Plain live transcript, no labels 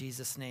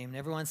Jesus' name. And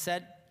everyone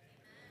said,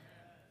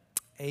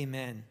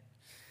 Amen.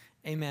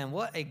 Amen.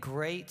 What a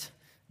great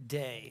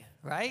day,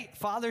 right?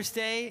 Father's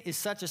Day is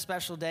such a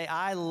special day.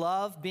 I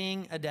love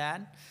being a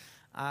dad.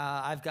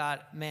 I've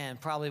got,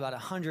 probably about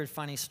 100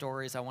 funny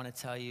stories I want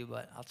to tell you,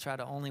 but I'll try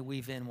to only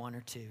weave in one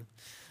or two.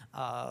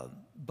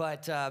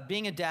 But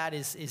being a dad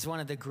is one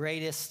of the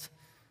greatest,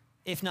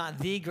 if not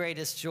the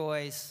greatest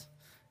joys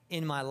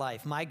in my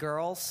life. My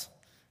girls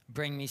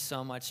bring me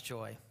so much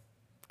joy.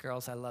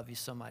 Girls, I love you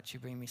so much. You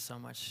bring me so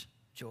much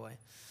joy.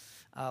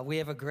 We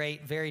have a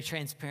great, very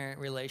transparent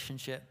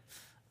relationship.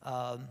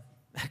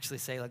 Actually,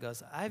 Selah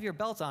goes, I have your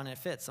belt on and it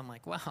fits. I'm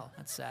like, wow,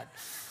 that's sad.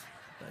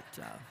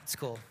 But it's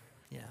cool.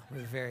 Yeah,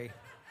 we're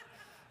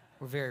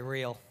very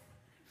real.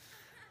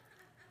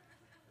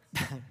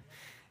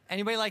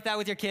 Anybody like that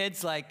with your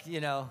kids? Like,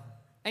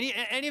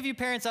 any of you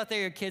parents out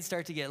there, your kids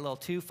start to get a little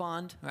too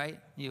fond, right?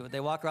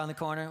 They walk around the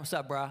corner. What's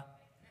up, brah?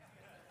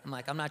 I'm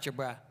like, I'm not your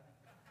brah.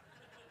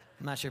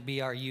 I'm not your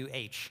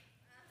B-R-U-H.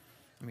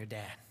 I'm your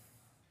dad.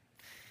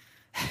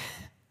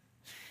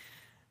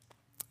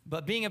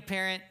 But being a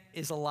parent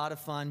is a lot of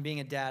fun. Being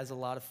a dad is a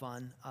lot of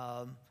fun.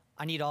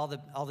 I need all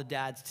the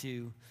dads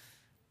to,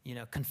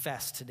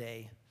 confess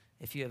today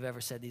if you have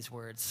ever said these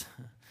words.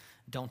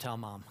 Don't tell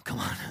mom. Come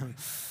on.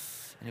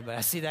 Anybody?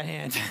 I see that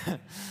hand.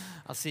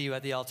 I'll see you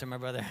at the altar, my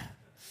brother.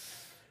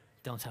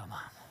 Don't tell mom.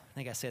 I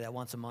think I say that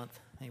once a month,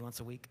 maybe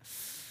once a week.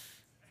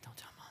 Don't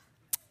tell mom.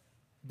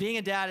 Being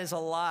a dad is a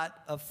lot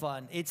of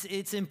fun.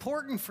 It's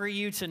important for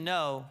you to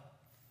know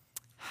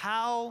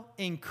how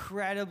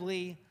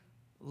incredibly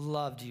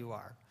loved you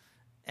are.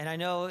 And I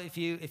know if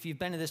you've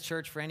been to this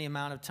church for any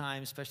amount of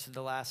time, especially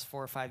the last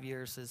 4 or 5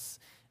 years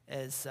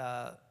as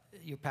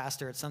your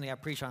pastor, it's something I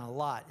preach on a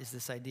lot, is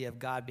this idea of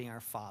God being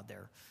our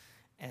Father.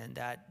 And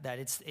that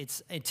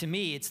it's to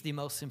me, it's the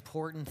most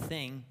important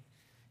thing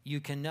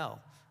you can know.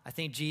 I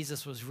think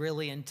Jesus was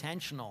really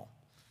intentional,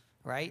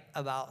 right,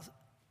 about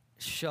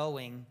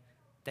showing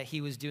that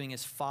he was doing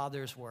his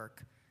Father's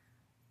work.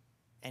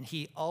 And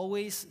he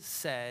always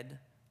said,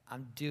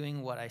 I'm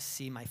doing what I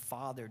see my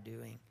Father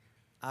doing.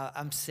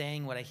 I'm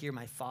saying what I hear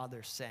my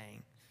Father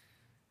saying.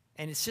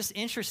 And it's just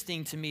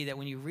interesting to me that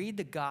when you read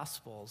the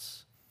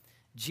Gospels,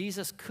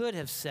 Jesus could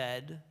have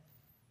said,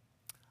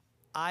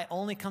 I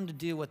only come to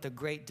do what the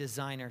great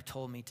designer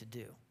told me to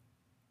do.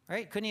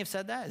 Right? Couldn't he have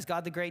said that? Is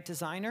God the great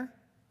designer?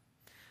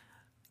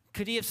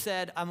 Could he have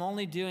said, I'm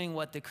only doing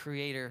what the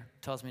Creator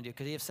tells me to do?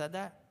 Could he have said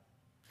that?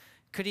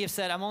 Could he have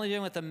said, I'm only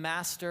doing what the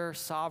Master,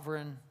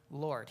 Sovereign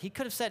Lord? He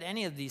could have said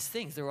any of these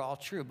things. They were all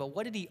true. But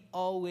what did he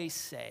always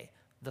say?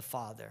 The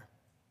Father.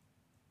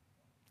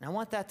 And I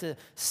want that to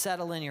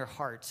settle in your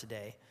heart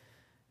today.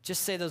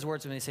 Just say those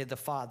words when they say the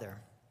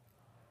Father.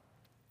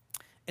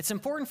 It's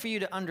important for you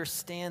to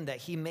understand that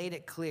he made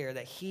it clear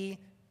that he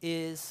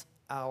is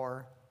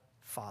our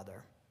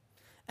Father.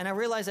 And I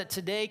realize that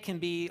today can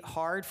be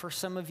hard for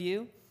some of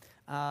you,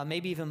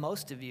 maybe even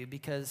most of you,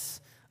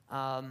 because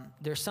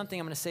there's something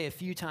I'm going to say a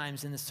few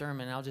times in the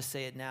sermon, and I'll just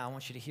say it now. I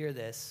want you to hear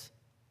this.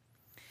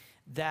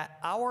 That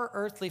our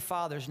earthly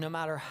fathers, no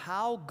matter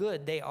how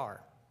good they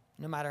are,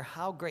 no matter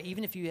how great,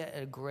 even if you had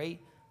a great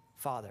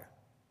father,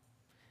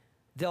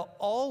 they'll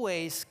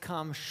always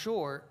come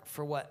short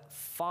for what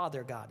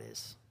Father God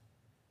is.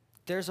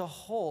 There's a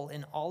hole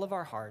in all of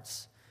our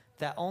hearts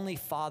that only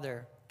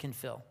Father can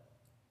fill,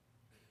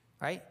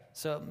 right?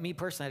 So me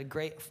personally, I had a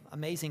great,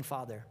 amazing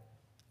father.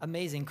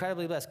 Amazing,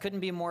 incredibly blessed.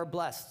 Couldn't be more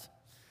blessed.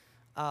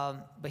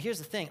 But here's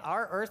the thing.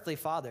 Our earthly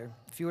father,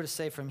 if you were to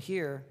say from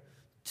here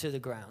to the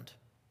ground,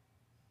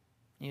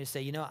 you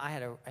say, I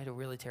had a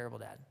really terrible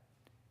dad.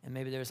 And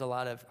maybe there's a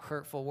lot of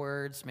hurtful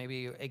words, maybe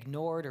you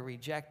ignored or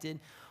rejected.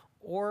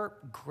 Or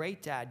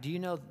great dad. Do you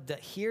know that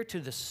here to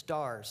the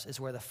stars is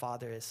where the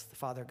Father is, the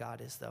Father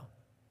God is, though?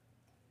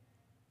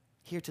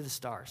 Here to the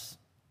stars.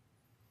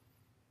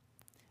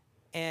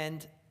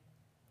 And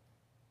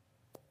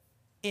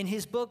in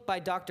his book by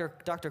Dr.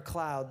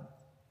 Cloud,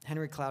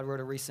 Henry Cloud wrote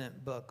a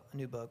recent book, a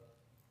new book.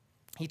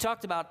 He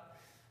talked about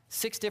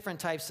 6 different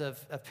types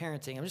of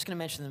parenting. I'm just going to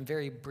mention them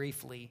very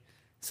briefly,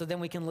 so then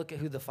we can look at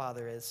who the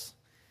Father is.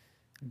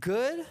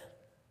 Good,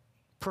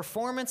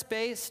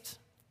 performance-based,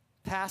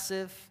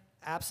 passive,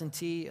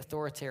 absentee,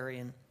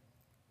 authoritarian.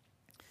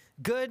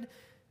 Good,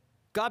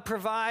 God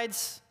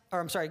provides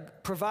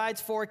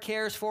for,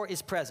 cares for,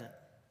 is present.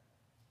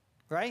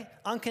 Right?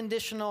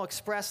 Unconditional,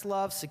 express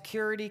love,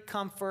 security,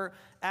 comfort,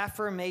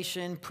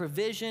 affirmation,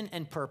 provision,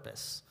 and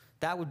purpose.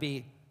 That would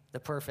be a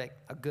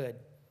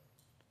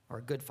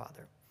good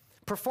father.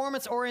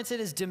 Performance-oriented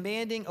is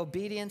demanding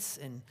obedience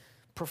and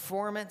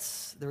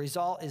performance. The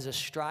result is a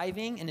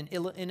striving and an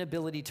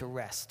inability to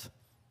rest.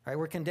 Right?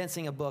 We're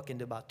condensing a book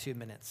into about 2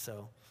 minutes,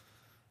 so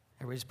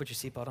everybody just put your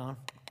seatbelt on.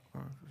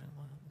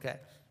 Okay,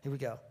 here we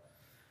go.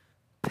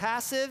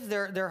 Passive,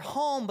 they're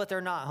home, but they're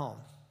not home.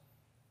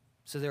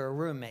 So they're a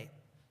roommate.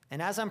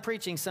 And as I'm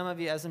preaching,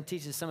 as I'm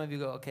teaching, some of you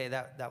go, okay,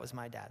 that was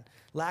my dad.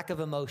 Lack of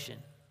emotion.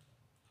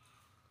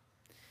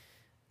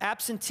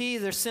 Absentee,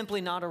 they're simply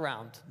not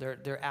around.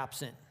 They're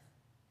absent.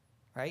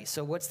 right?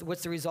 So what's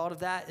the result of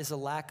that is a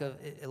lack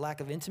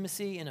of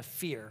intimacy and a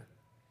fear,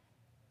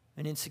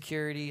 an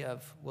insecurity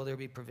of, will there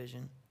be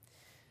provision?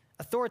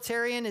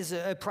 Authoritarian is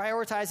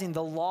prioritizing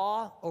the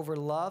law over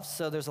love,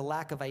 so there's a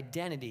lack of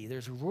identity.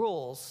 There's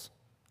rules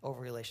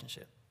over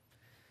relationship.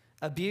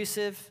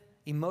 Abusive,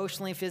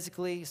 emotionally,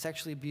 physically,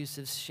 sexually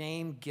abusive,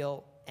 shame,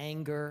 guilt,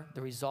 anger,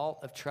 the result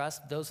of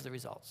trust, those are the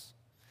results.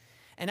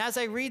 And as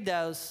I read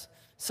those,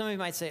 some of you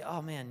might say,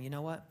 oh man, you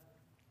know what?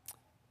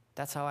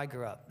 That's how I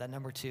grew up, that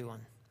number 2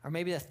 one. Or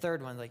maybe the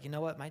third one, like, you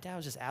know what? My dad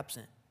was just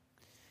absent.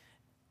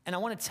 And I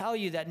want to tell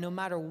you that no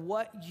matter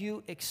what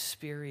you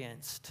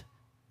experienced,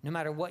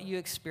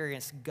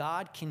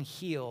 God can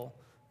heal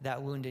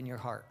that wound in your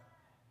heart.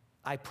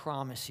 I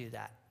promise you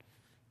that.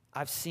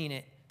 I've seen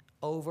it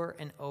over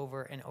and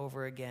over and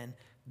over again.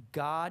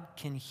 God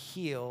can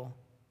heal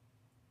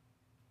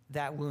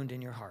that wound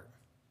in your heart.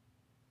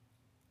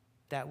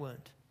 That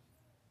wound.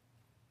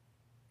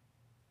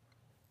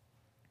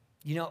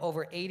 You know,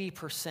 over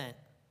 80%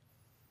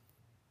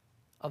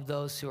 of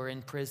those who are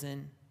in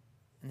prison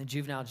in the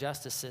juvenile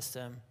justice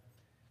system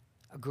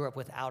grew up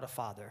without a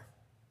father.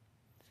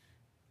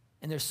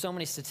 And there's so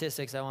many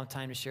statistics, I don't have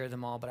time to share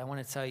them all, but I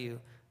want to tell you,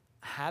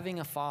 having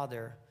a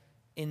father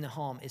in the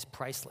home is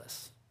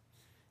priceless.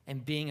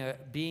 And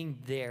being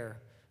there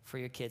for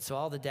your kids. So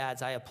all the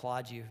dads, I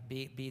applaud you.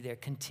 Be there.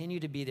 Continue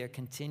to be there.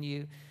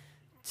 Continue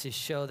to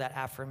show that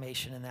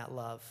affirmation and that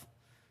love.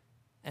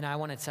 And I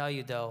want to tell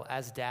you, though,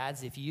 as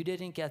dads, if you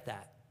didn't get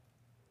that,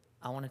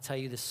 I want to tell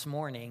you this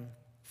morning,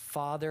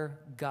 Father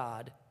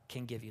God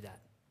can give you that.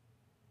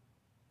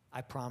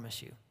 I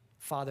promise you.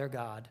 Father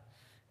God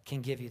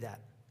can give you that.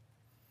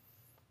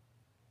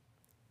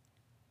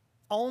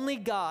 Only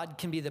God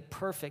can be the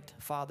perfect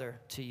father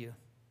to you.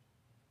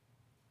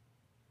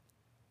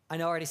 I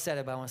know I already said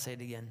it, but I want to say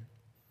it again.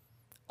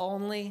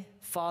 Only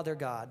Father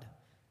God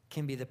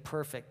can be the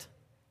perfect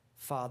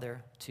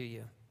father to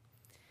you.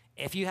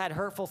 If you had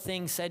hurtful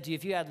things said to you,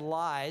 if you had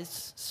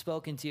lies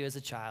spoken to you as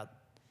a child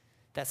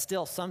that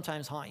still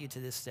sometimes haunt you to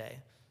this day,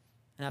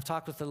 and I've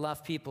talked with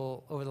enough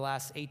people over the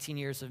last 18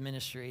 years of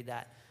ministry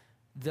that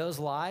those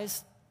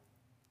lies,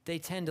 they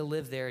tend to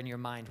live there in your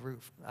mind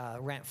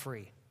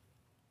rent-free.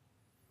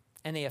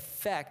 And they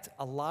affect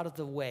a lot of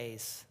the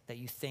ways that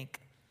you think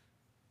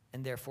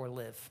and therefore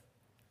live.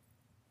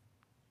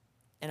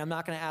 And I'm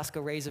not going to ask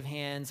a raise of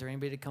hands or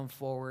anybody to come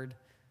forward.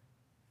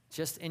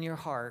 Just in your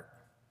heart,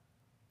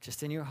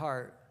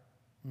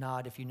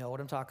 nod if you know what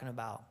I'm talking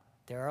about.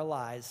 There are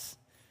lies.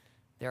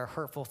 There are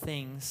hurtful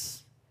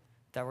things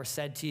that were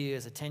said to you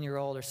as a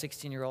 10-year-old or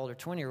 16-year-old or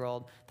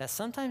 20-year-old that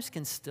sometimes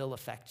can still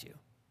affect you.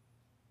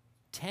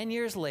 10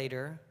 years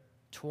later,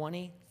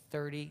 20,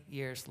 30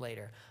 years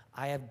later,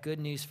 I have good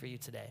news for you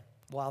today.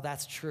 While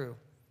that's true,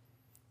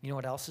 you know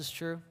what else is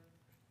true?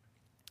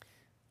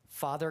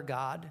 Father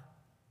God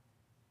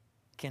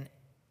can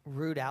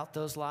root out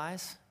those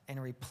lies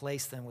and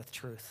replace them with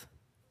truth.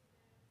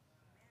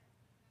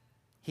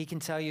 He can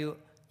tell you,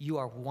 you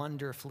are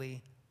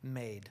wonderfully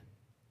made.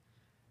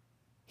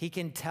 He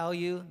can tell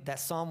you that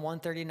Psalm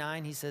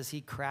 139, he says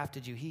he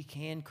crafted you. He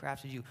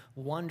handcrafted you,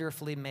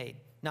 wonderfully made.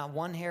 Not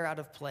one hair out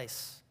of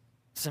place.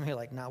 Some of you are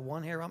like, not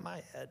one hair on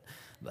my head.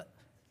 But,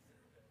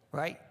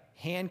 right?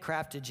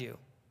 Handcrafted you.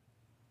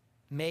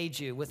 Made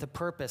you with a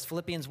purpose.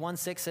 Philippians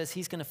 1:6 says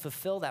he's going to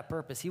fulfill that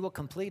purpose. He will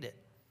complete it.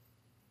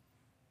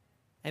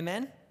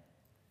 Amen?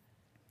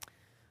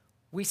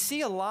 We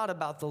see a lot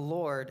about the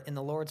Lord in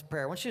the Lord's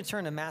Prayer. I want you to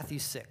turn to Matthew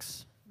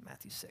 6.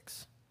 Matthew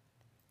 6.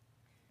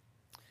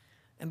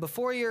 And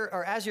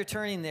as you're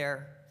turning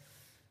there,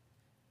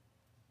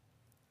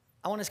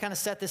 I want to kind of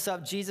set this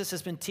up. Jesus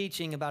has been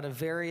teaching about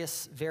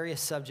various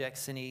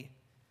subjects, and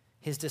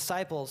his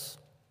disciples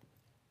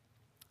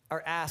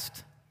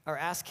ask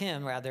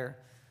him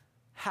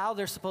how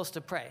they're supposed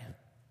to pray.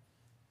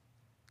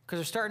 Because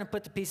they're starting to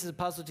put the pieces of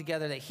the puzzle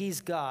together that he's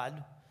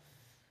God,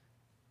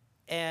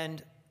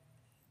 and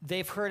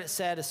they've heard it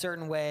said a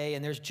certain way,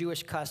 and there's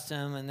Jewish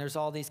custom, and there's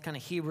all these kind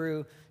of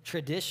Hebrew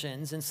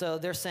traditions. And so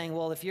they're saying,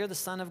 well, if you're the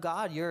Son of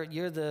God,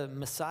 you're the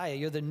Messiah,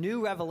 you're the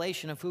new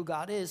revelation of who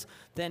God is,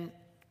 then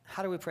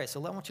how do we pray?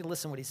 So I want you to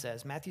listen to what he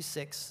says. Matthew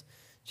 6,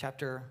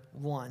 chapter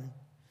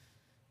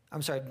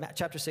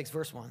 6,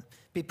 verse 1.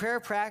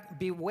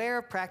 Beware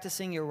of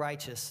practicing your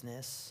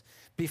righteousness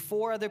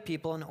before other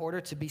people in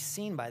order to be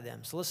seen by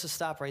them. So let's just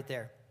stop right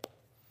there.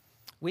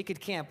 We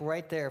could camp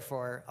right there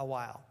for a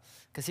while.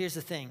 Because here's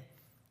the thing.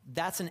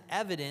 That's an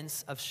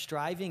evidence of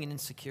striving and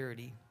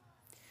insecurity.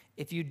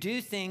 If you do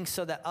things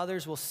so that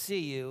others will see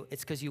you,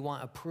 it's because you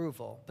want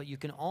approval. But you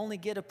can only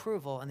get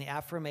approval and the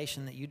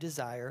affirmation that you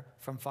desire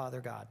from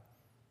Father God.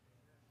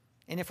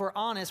 And if we're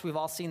honest, we've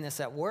all seen this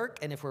at work.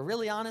 And if we're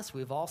really honest,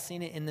 we've all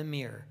seen it in the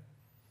mirror.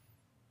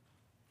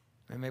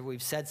 Or maybe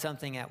we've said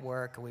something at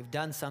work, or we've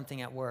done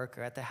something at work,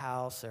 or at the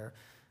house, or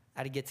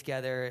at a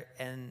get-together,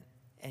 and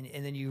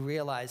then you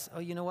realize, oh,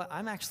 you know what?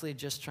 I'm actually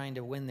just trying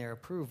to win their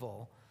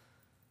approval.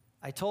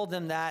 I told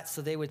them that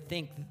so they would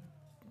think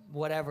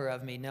whatever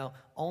of me. No,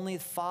 only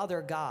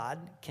Father God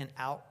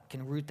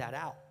can root that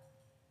out.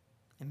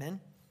 Amen?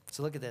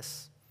 So look at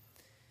this.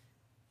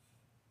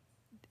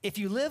 If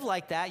you live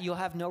like that, you'll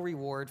have no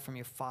reward from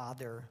your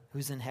Father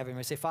who's in heaven.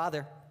 We say,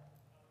 Father,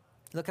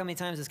 look how many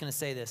times it's going to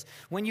say this.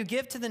 When you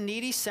give to the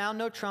needy, sound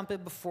no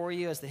trumpet before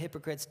you as the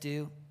hypocrites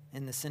do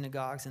in the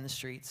synagogues and the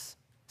streets,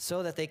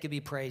 so that they could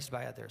be praised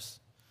by others.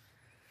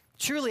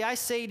 Truly, I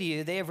say to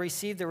you, they have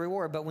received the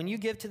reward. But when you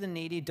give to the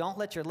needy, don't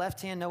let your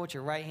left hand know what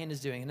your right hand is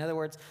doing. In other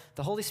words,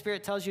 the Holy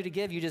Spirit tells you to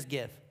give, you just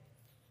give.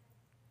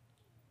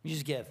 You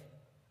just give.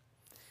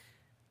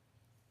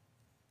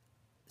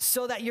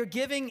 So that your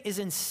giving is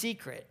in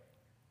secret.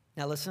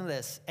 Now listen to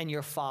this. And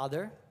your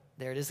Father,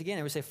 there it is again.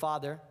 Everybody say,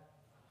 Father,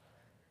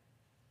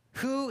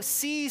 who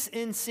sees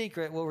in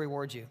secret will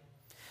reward you.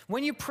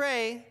 When you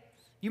pray,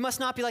 you must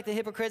not be like the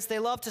hypocrites. They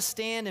love to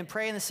stand and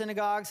pray in the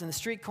synagogues and the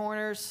street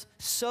corners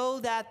so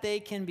that they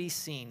can be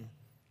seen.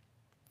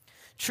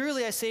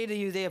 Truly, I say to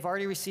you, they have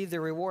already received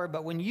their reward.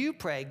 But when you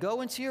pray,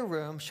 go into your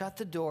room, shut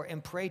the door,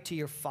 and pray to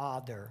your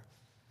Father.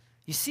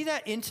 You see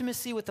that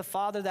intimacy with the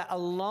Father, that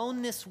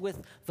aloneness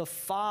with the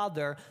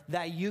Father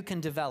that you can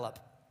develop.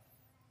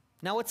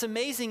 Now, what's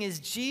amazing is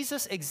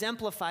Jesus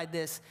exemplified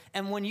this.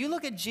 And when you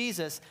look at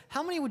Jesus,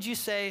 how many would you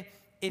say,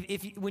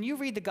 when you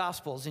read the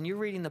Gospels and you're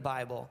reading the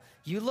Bible,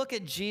 you look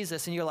at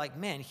Jesus and you're like,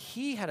 man,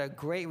 he had a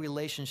great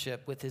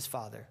relationship with his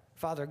Father,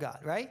 Father God,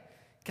 right?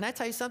 Can I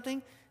tell you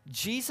something?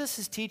 Jesus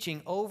is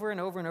teaching over and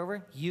over and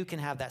over, you can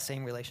have that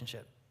same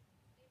relationship.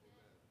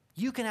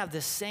 You can have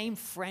the same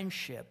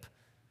friendship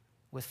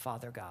with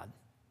Father God.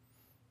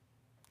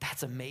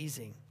 That's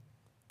amazing.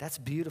 That's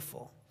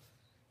beautiful.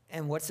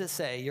 And what's it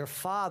say? Your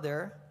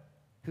Father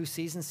who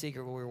sees in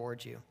secret will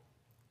reward you.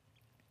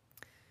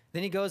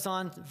 Then he goes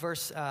on,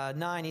 verse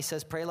 9, he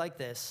says, pray like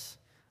this.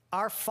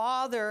 Our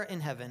Father in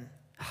heaven,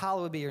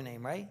 hallowed be your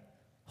name, right?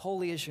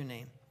 Holy is your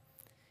name.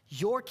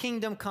 Your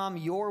kingdom come,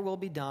 your will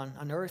be done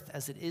on earth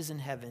as it is in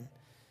heaven.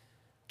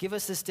 Give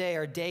us this day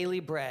our daily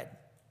bread.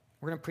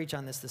 We're going to preach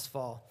on this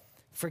fall.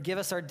 Forgive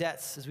us our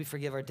debts as we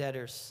forgive our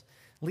debtors.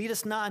 Lead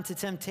us not into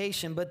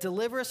temptation, but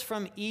deliver us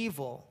from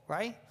evil,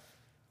 right?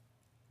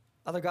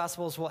 Other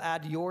Gospels will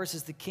add, yours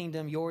is the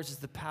kingdom, yours is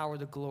the power,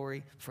 the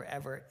glory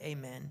forever.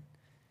 Amen.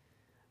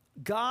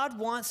 God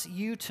wants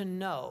you to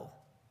know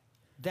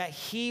that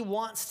he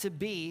wants to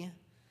be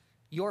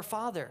your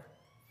Father.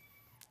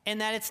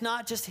 And that it's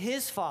not just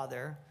his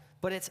Father,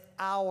 but it's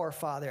our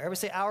Father. Everybody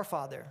say, our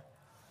Father.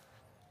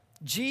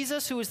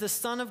 Jesus, who is the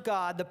Son of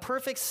God, the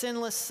perfect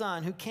sinless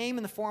Son, who came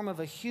in the form of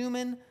a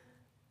human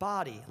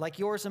body, like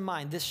yours and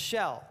mine, this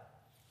shell,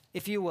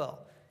 if you will.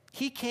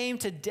 He came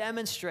to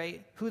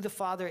demonstrate who the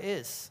Father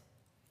is.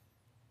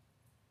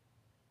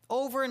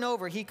 Over and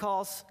over, he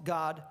calls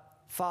God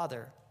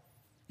Father.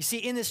 You see,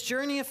 in this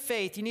journey of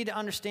faith, you need to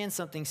understand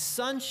something.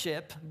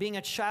 Sonship, being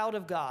a child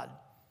of God,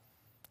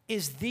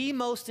 is the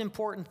most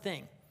important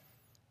thing.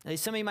 Now,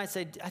 some of you might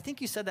say, I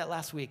think you said that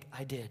last week.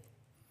 I did.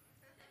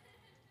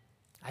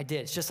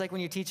 It's just like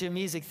when you're teaching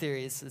music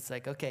theory. It's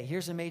like, okay,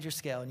 here's a major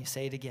scale, and you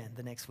say it again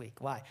the next week.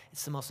 Why?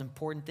 It's the most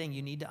important thing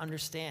you need to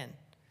understand.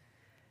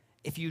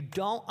 If you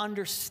don't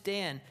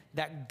understand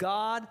that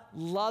God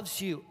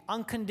loves you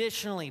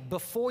unconditionally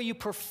before you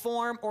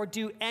perform or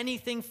do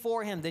anything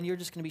for him, then you're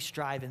just going to be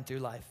striving through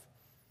life.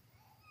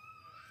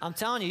 I'm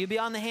telling you, you'll be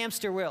on the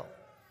hamster wheel.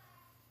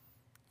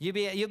 You'll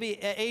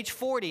be at age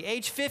 40,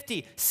 age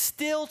 50,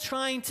 still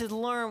trying to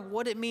learn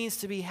what it means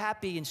to be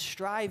happy and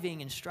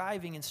striving and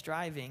striving and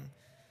striving.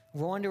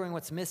 Wondering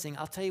what's missing.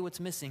 I'll tell you what's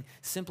missing.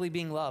 Simply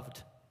being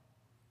loved.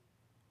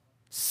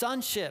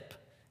 Sonship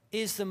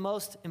is the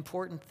most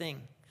important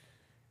thing.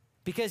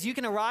 Because you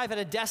can arrive at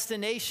a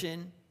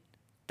destination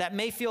that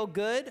may feel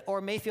good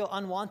or may feel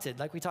unwanted,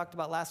 like we talked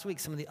about last week,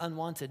 some of the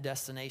unwanted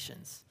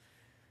destinations.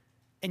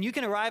 And you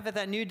can arrive at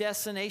that new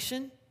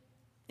destination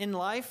in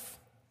life,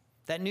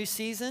 that new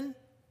season,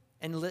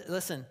 and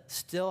listen,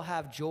 still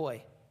have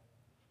joy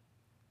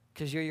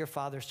because you're your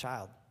Father's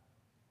child.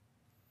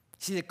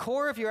 See, the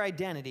core of your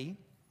identity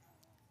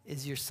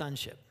is your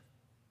sonship,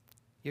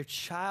 your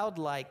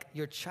childlike,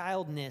 your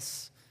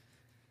childness,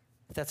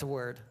 if that's a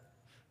word,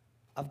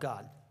 of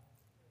God.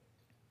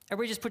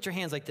 Everybody just put your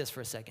hands like this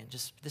for a second.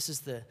 This is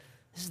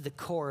the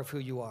core of who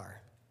you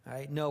are. All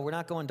right? No, we're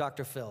not going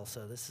Dr. Phil,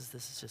 so this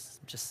is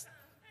just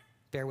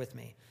bear with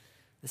me.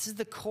 This is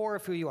the core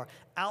of who you are.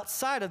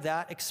 Outside of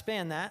that,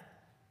 expand that.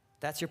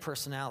 That's your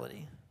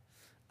personality.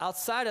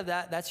 Outside of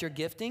that, that's your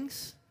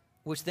giftings,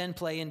 which then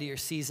play into your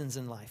seasons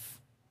in life.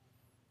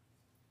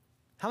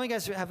 How many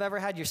guys have ever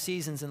had your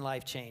seasons in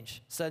life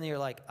change? Suddenly you're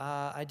like,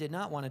 I did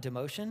not want a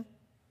demotion.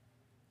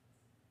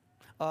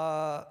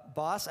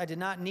 Boss, I did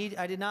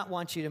not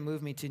want you to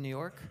move me to New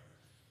York,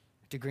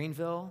 to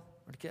Greenville,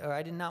 or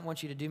I did not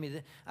want you to do me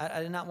this.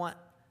 I did not want,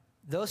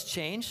 those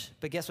change,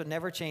 but guess what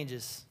never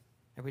changes?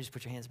 Everybody just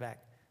put your hands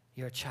back.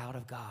 You're a child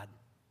of God.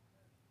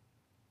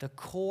 The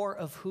core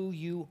of who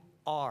you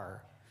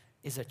are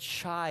is a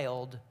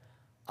child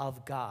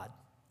of God.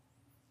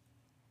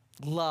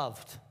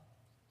 Loved.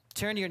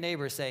 Turn to your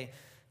neighbor and say,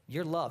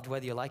 you're loved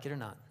whether you like it or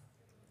not.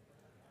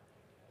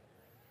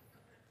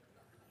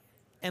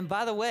 And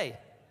by the way,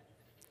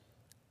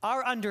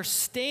 our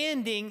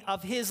understanding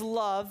of his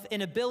love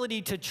and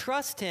ability to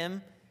trust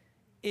him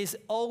is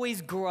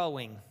always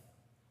growing,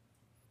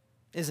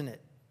 isn't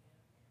it?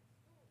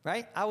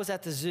 Right? I was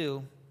at the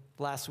zoo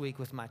last week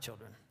with my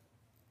children.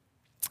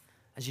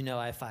 As you know,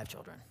 I have 5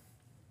 children.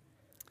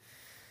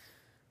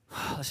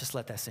 Let's just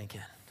let that sink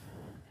in.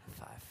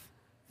 5.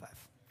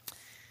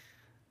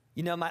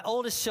 You know, my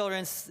oldest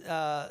children,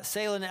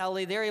 Sayla and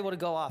Ellie, they're able to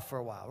go off for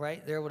a while,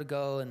 right? They're able to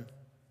go and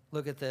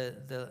look at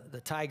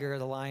the tiger or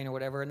the lion or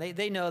whatever, and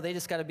they know they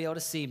just got to be able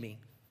to see me,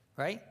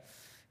 right?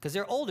 Because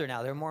they're older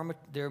now.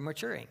 They're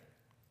maturing.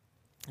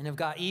 And I've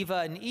got Eva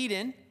and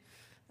Eden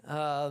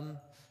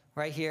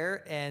right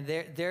here, and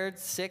they're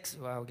 6.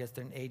 Well, I guess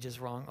their age is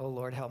wrong. Oh,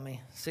 Lord, help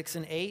me. 6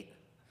 and 8.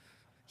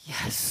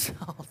 Yes.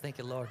 Oh, thank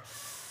you, Lord.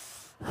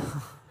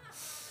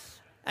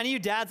 Any of you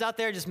dads out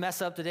there just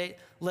mess up the date?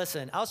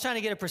 Listen, I was trying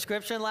to get a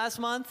prescription last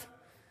month.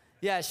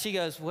 Yeah, she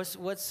goes,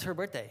 what's her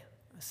birthday?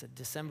 I said,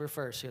 December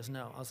 1st. She goes,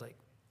 no. I was like,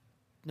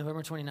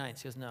 November 29th.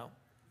 She goes, no.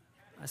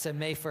 I said,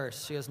 May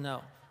 1st. She goes, no.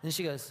 And then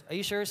she goes, are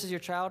you sure this is your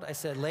child? I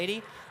said,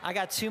 lady, I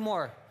got 2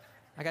 more.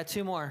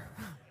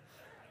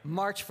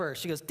 March 1st.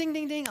 She goes, ding,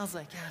 ding, ding. I was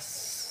like,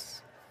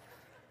 yes.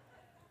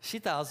 She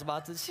thought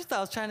I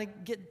was trying to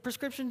get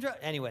prescription drug.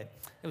 Anyway,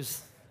 it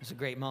was a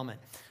great moment.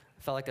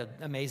 I felt like an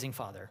amazing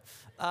father.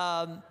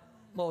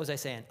 What was I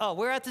saying? Oh,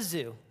 we're at the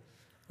zoo,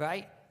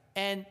 right?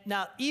 And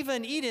now Eva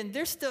and Eden,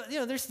 they're still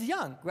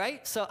young,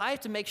 right? So I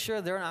have to make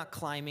sure they're not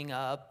climbing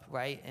up,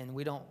 right? And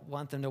we don't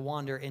want them to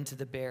wander into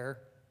the bear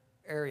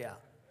area.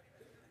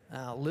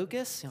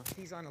 Lucas,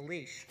 he's on a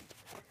leash.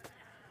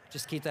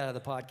 Just keep that out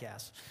of the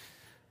podcast.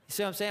 You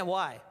see what I'm saying?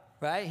 Why?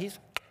 Right?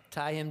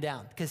 Tie him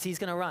down because he's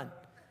going to run.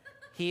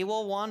 He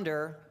will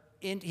wander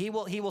in. He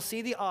will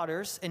see the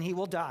otters and he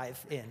will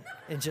dive in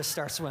and just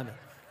start swimming.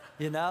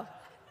 You know?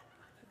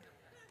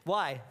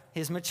 Why?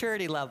 His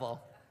maturity level.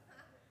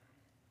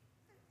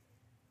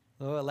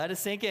 Oh, let it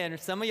sink in.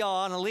 Some of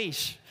y'all on a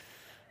leash.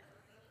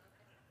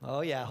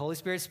 Oh yeah, Holy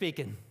Spirit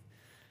speaking.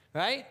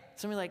 Right?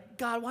 Some of you are like,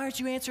 God, why aren't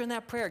you answering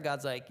that prayer?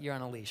 God's like, you're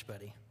on a leash,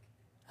 buddy.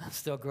 I'm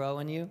still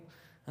growing you.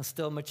 I'm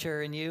still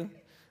maturing you.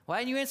 Why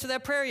didn't you answer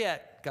that prayer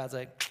yet? God's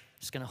like,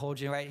 just going to hold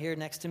you right here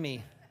next to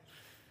me.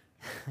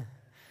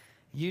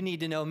 You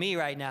need to know me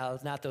right now,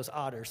 not those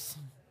otters.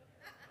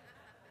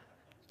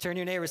 Turn to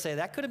your neighbor and say,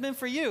 that could have been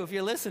for you if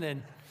you're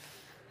listening.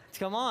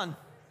 Come on.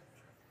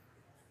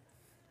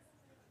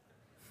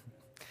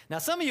 Now,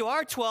 some of you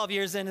are 12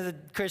 years into the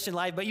Christian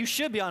life, but you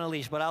should be on a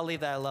leash, but I'll leave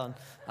that alone.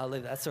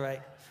 That's all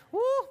right.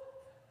 Woo!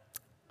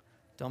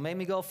 Don't make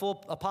me go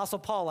full Apostle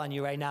Paul on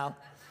you right now.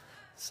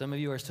 Some of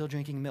you are still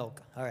drinking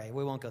milk. All right,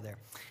 we won't go there.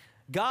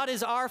 God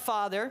is our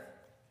Father.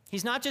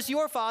 He's not just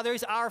your Father,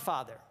 He's our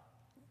Father.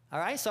 All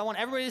right, so I want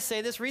everybody to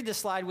say this. Read this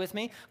slide with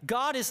me.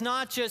 God is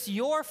not just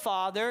your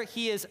Father,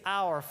 He is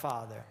our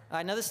Father. All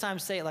right, now this time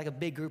say it like a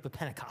big group of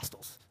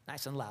Pentecostals.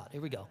 Nice and loud.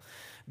 Here we go.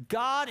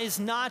 God is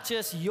not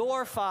just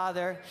your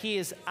Father, He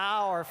is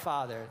our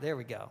Father. There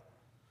we go.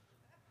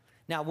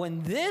 Now,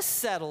 when this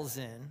settles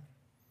in,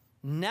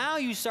 now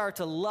you start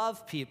to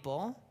love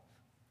people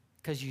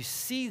because you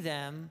see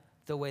them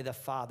the way the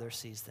Father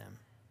sees them.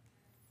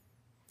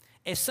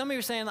 If some of you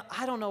are saying,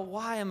 I don't know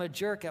why I'm a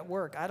jerk at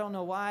work. I don't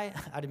know why.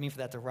 I didn't mean for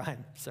that to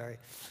rhyme. Sorry.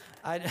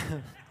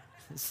 The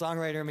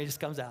songwriter in me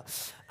just comes out.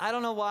 I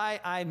don't know why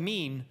I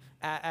mean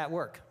at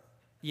work.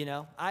 You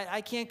know,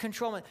 I can't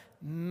control it.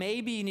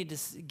 Maybe you need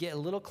to get a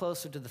little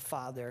closer to the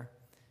Father,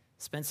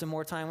 spend some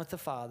more time with the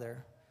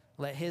Father,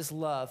 let His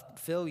love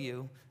fill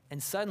you,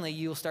 and suddenly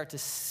you'll start to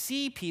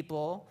see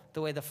people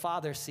the way the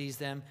Father sees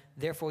them.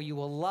 Therefore, you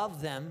will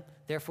love them.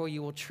 Therefore,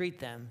 you will treat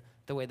them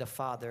the way the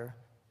Father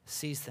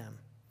sees them.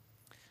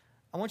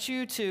 I want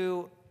you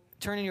to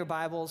turn in your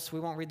Bibles. We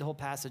won't read the whole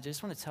passage. I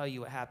just want to tell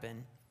you what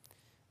happened.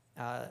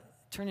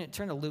 Turn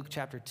to Luke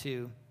chapter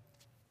 2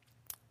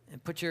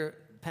 and put your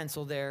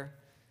pencil there,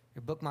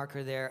 your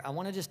bookmarker there. I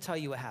want to just tell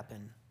you what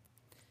happened.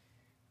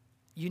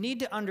 You need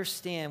to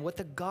understand what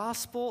the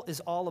gospel is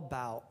all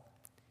about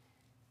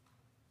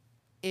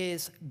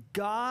is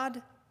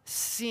God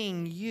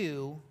seeing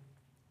you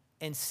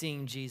and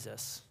seeing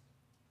Jesus.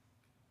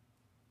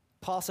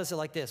 Paul says it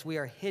like this: we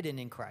are hidden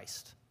in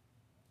Christ.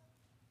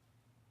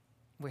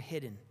 We're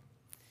hidden.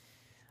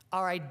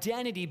 Our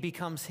identity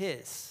becomes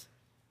His.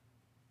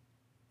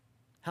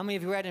 How many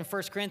of you read in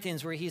 1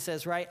 Corinthians where he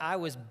says, right, I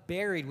was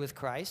buried with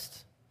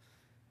Christ.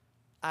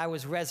 I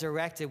was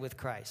resurrected with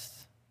Christ.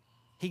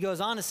 He goes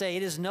on to say,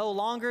 it is no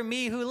longer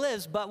me who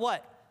lives, but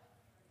what?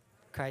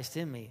 Christ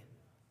in me,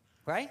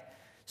 right?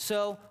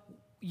 So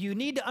you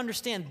need to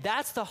understand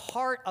that's the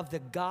heart of the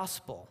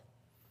gospel.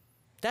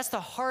 That's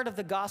the heart of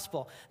the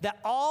gospel. That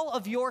all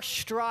of your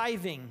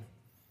striving,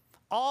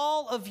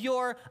 all of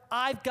your,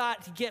 I've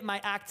got to get my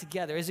act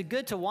together. Is it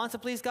good to want to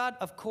please God?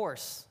 Of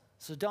course.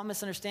 So don't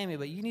misunderstand me,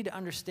 but you need to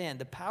understand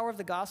the power of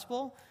the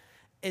gospel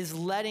is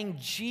letting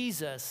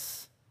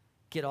Jesus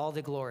get all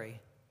the glory.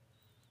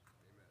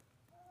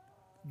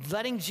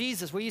 Letting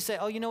Jesus, where you say,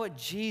 oh, you know what?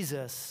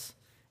 Jesus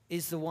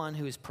is the one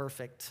who is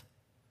perfect.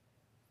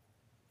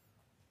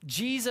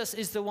 Jesus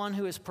is the one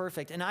who is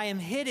perfect, and I am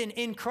hidden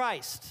in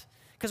Christ.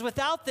 Because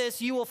without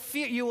this, you will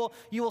fear, you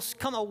will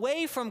come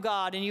away from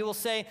God, and you will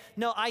say,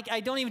 no, I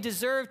don't even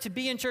deserve to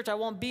be in church. I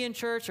won't be in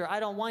church, or I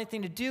don't want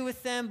anything to do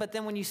with them. But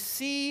then when you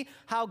see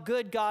how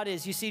good God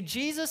is, you see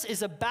Jesus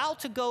is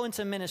about to go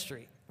into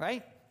ministry,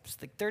 right? He's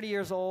like 30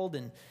 years old,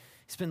 and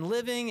he's been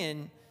living,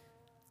 and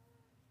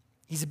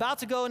he's about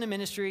to go into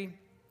ministry.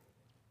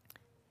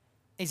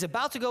 He's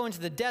about to go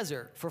into the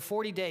desert for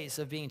 40 days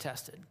of being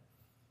tested.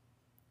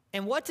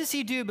 And what does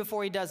he do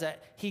before he does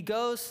that? He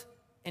goes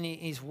and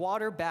he's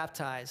water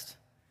baptized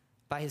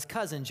by his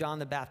cousin, John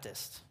the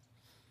Baptist.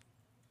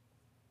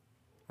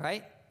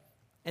 Right?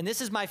 And this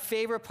is my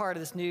favorite part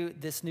of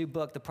this new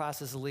book, The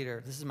Process of a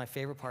Leader. This is my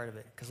favorite part of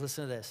it, because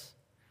listen to this.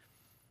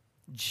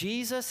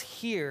 Jesus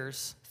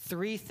hears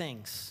 3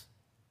 things.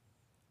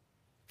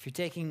 If you're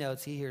taking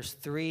notes, he hears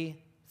 3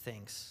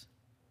 things.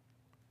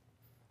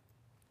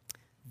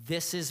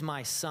 This is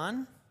my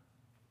son.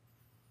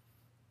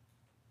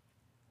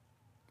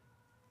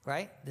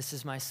 Right? This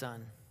is my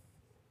son,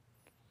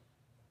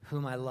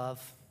 whom I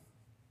love,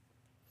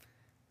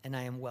 and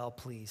I am well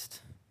pleased.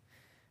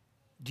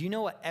 Do you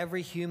know what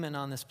every human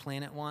on this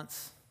planet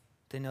wants?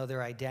 They know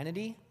their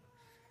identity,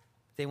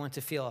 they want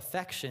to feel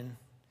affection,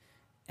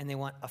 and they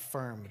want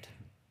affirmed.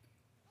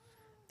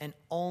 And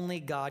only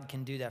God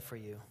can do that for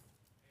you.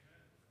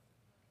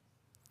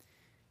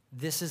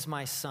 This is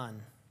my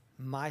son,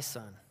 my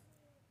son.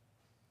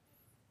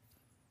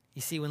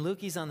 You see, when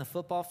Lukey's on the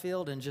football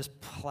field and just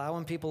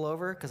plowing people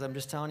over, because I'm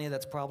just telling you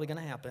that's probably going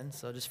to happen,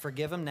 so just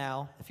forgive him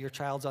now. If your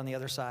child's on the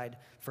other side,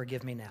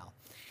 forgive me now.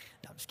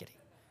 No, I'm just kidding.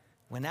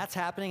 When that's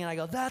happening and I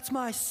go, that's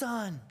my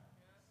son,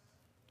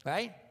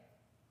 right?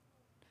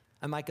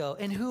 I might go,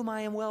 in whom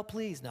I am well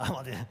pleased. No, I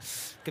won't do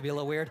that. Could be a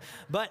little weird.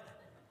 But,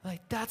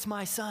 like, that's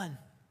my son,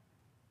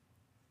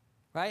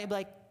 right? I'd be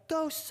like,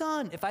 go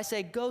son. If I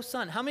say, go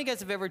son, how many of you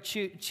guys have ever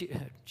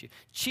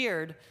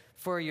cheered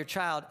for your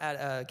child at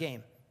a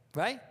game,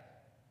 right?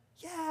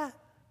 Yeah,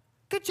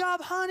 good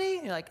job, honey.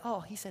 And you're like, oh,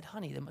 he said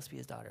honey, that must be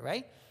his daughter,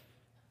 right?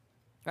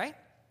 Right?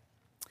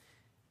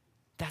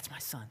 That's my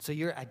son. So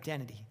your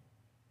identity.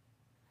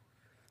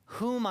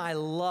 Whom I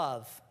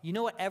love. You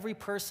know what every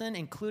person,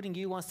 including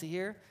you, wants to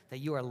hear? That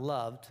you are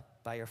loved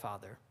by your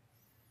Father.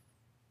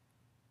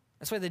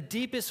 That's why the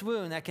deepest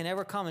wound that can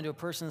ever come into a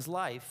person's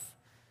life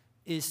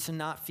is to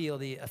not feel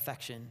the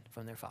affection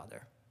from their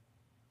father.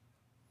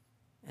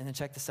 And then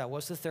check this out.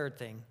 What's the third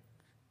thing?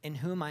 In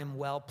whom I'm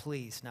well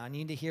pleased. Now, I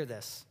need to hear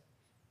this.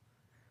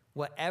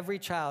 What every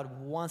child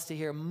wants to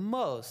hear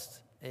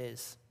most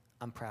is,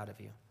 I'm proud of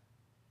you.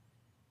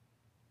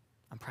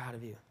 I'm proud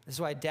of you. This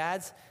is why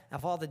dads,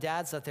 of all the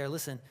dads out there,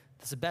 listen,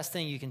 that's the best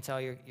thing you can tell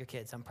your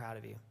kids. I'm proud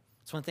of you.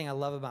 It's one thing I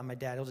love about my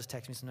dad. He'll just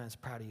text me sometimes,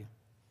 proud of you.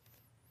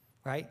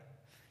 Right?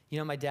 You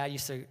know, my dad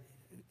used to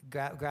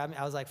grab me.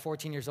 I was like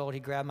 14 years old.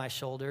 He'd grab my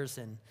shoulders,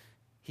 and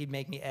he'd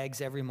make me eggs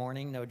every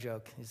morning. No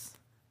joke.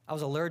 I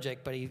was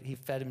allergic, but he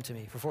fed them to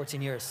me for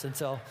 14 years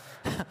until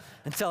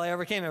I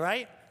overcame it,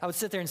 right? I would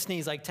sit there and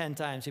sneeze like 10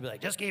 times. He'd be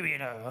like, just keep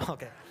it.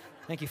 Okay.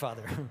 Thank you,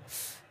 Father.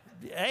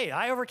 Hey,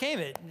 I overcame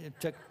it. It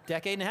took a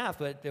decade and a half,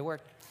 but it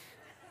worked.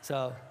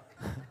 So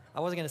I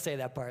wasn't going to say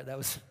that part. That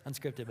was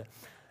unscripted, but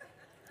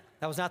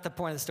that was not the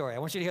point of the story. I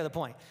want you to hear the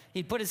point.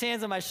 He'd put his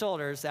hands on my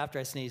shoulders after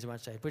I sneezed a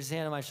bunch of times. Put his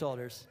hand on my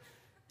shoulders,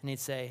 and he'd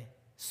say,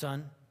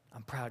 son,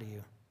 I'm proud of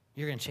you.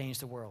 You're going to change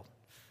the world.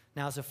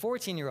 Now, as a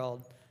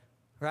 14-year-old,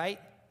 right,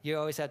 you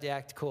always have to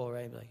act cool,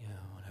 right? Be like, yeah,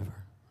 whatever.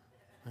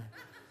 Right?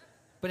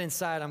 But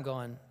inside, I'm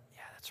going,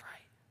 yeah, that's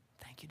right.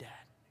 Thank you, Dad.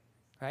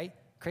 Right?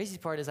 Crazy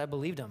part is I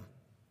believed him.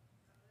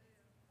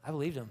 I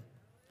believed him.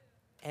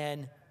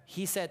 And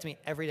he said to me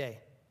every day,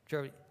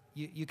 Joe,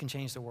 you can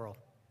change the world.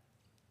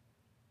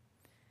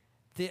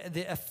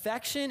 The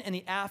affection and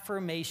the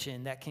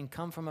affirmation that can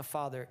come from a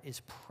father is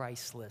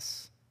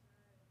priceless.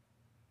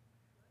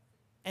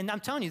 And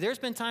I'm telling you, there's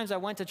been times I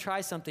went to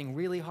try something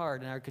really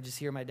hard, and I could just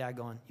hear my dad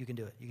going, you can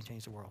do it. You can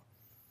change the world.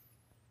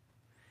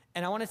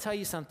 And I want to tell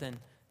you something.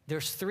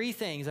 There's 3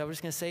 things, I was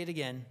just going to say it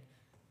again,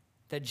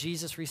 that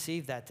Jesus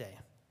received that day.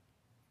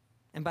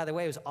 And by the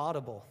way, it was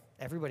audible.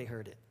 Everybody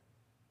heard it.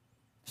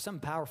 There's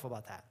something powerful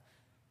about that.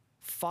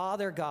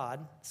 Father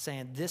God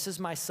saying, this is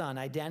my son.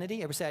 Identity.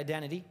 Everybody say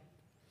identity.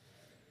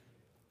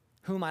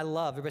 Whom I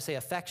love. Everybody say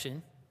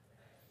affection.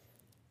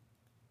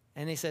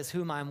 And he says,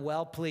 whom I'm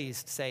well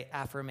pleased, say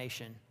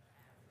affirmation.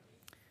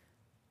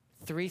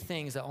 3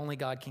 things that only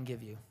God can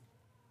give you.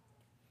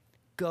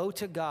 Go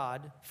to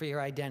God for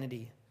your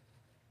identity.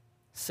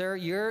 Sir,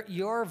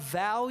 your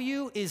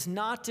value is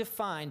not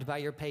defined by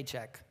your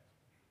paycheck.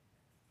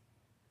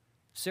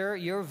 Sir,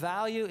 your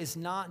value is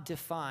not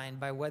defined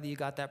by whether you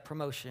got that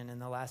promotion in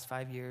the last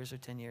 5 years or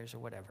 10 years or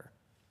whatever.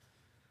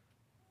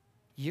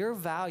 Your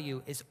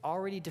value is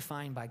already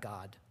defined by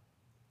God.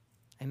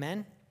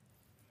 Amen?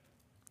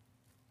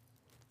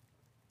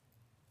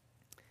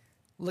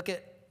 Look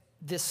at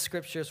this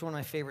scripture. It's one of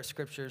my favorite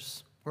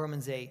scriptures,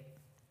 Romans 8.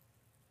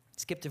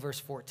 Skip to verse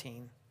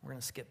 14. We're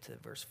going to skip to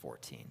verse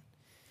 14.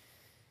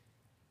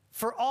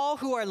 For all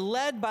who are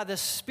led by the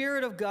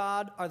Spirit of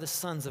God are the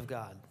sons of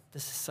God.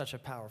 This is such a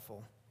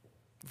powerful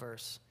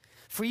verse.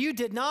 For you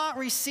did not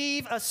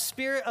receive a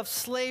spirit of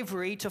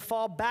slavery to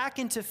fall back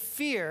into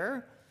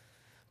fear,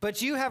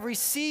 but you have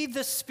received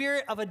the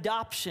spirit of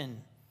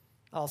adoption.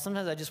 Oh,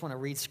 sometimes I just want to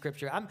read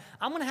scripture. I'm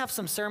going to have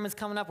some sermons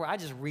coming up where I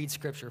just read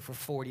scripture for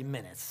 40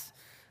 minutes,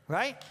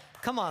 right?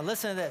 Come on,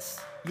 listen to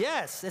this.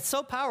 Yes, it's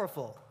so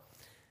powerful.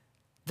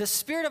 The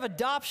spirit of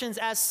adoptions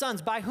as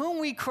sons, by whom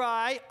we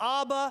cry,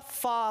 Abba,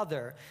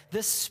 Father.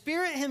 The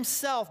Spirit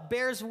himself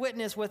bears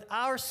witness with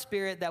our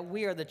spirit that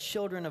we are the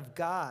children of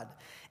God.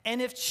 And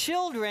if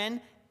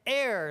children,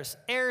 heirs,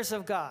 heirs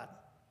of God,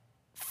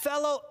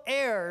 fellow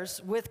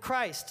heirs with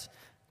Christ,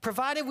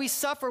 provided we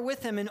suffer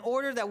with him in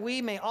order that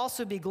we may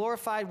also be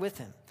glorified with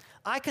him.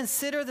 I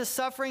consider the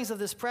sufferings of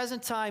this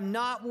present time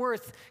not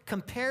worth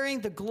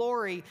comparing the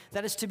glory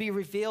that is to be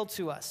revealed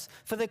to us.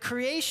 For the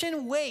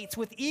creation waits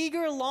with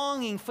eager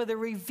longing for the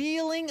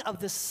revealing of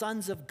the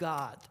sons of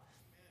God.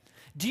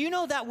 Do you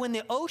know that when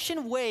the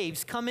ocean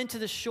waves come into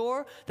the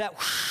shore, that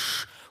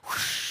whoosh,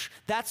 whoosh,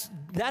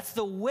 that's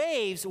the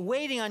waves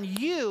waiting on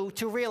you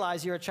to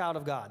realize you're a child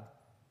of God.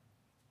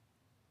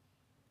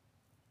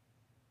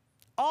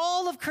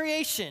 All of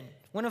creation,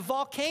 when a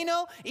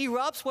volcano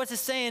erupts, what it's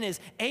saying is,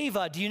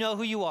 Ava, do you know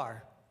who you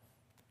are?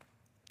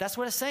 That's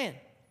what it's saying.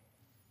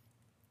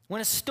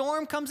 When a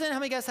storm comes in, how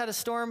many of you guys had a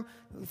storm?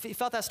 You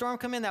felt that storm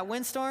come in, that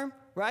windstorm,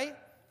 right?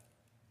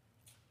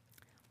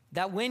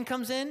 That wind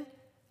comes in,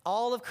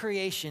 all of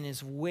creation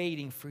is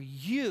waiting for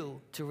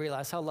you to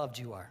realize how loved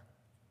you are.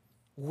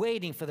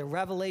 Waiting for the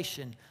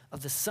revelation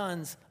of the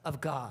sons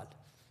of God.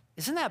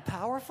 Isn't that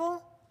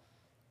powerful?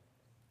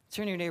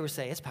 Turn to your neighbor and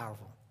say, it's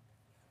powerful.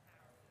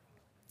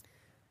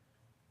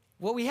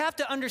 What we have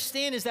to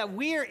understand is that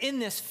we are in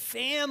this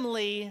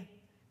family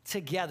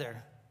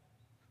together.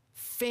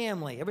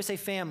 Family. Everybody say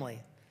family.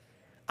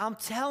 I'm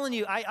telling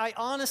you, I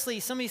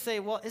honestly, some of you say,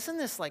 well, isn't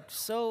this like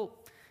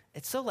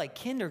it's so like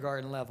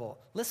kindergarten level.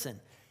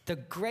 Listen, the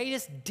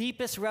greatest,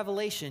 deepest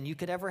revelation you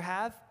could ever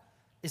have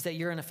is that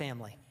you're in a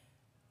family.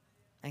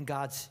 And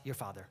God's your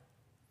father.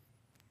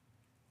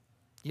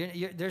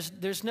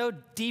 There's no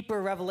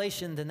deeper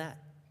revelation than that.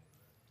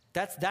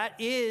 That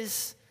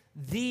is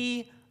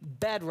the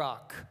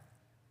bedrock.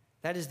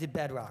 That is the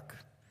bedrock.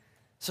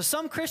 So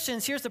some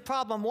Christians, here's the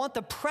problem, want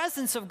the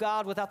presence of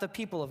God without the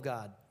people of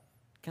God.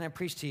 Can I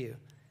preach to you?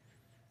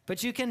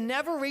 But you can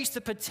never reach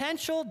the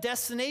potential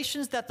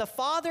destinations that the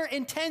Father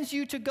intends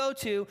you to go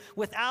to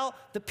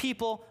without the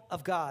people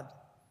of God.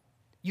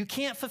 You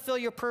can't fulfill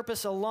your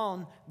purpose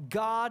alone.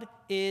 God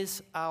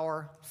is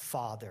our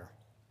Father.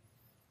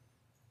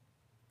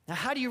 Now,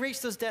 how do you reach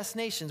those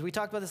destinations? We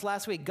talked about this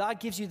last week. God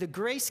gives you the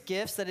grace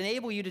gifts that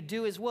enable you to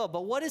do his will.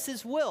 But what is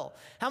his will?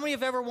 How many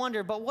have ever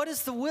wondered, but what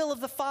is the will of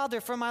the Father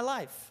for my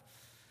life?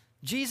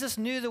 Jesus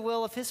knew the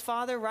will of his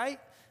Father, right?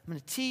 I'm going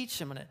to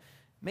teach. I'm going to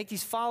make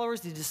these followers,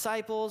 the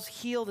disciples,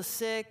 heal the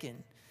sick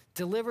and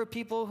deliver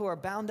people who are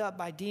bound up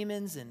by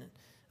demons and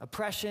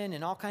oppression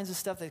and all kinds of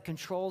stuff that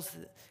controls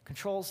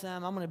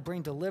them. I'm going to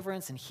bring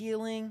deliverance and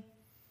healing.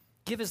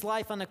 Give his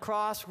life on the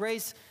cross,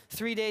 raise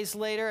 3 days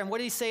later. And what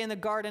did he say in the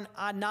garden?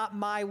 Not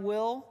my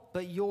will,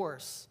 but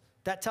yours.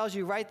 That tells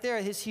you right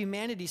there his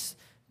humanity,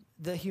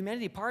 the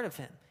humanity part of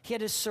him. He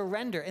had to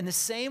surrender. In the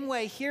same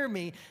way, hear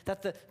me,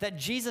 that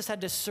Jesus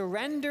had to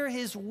surrender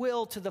his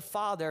will to the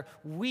Father,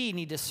 we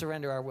need to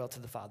surrender our will to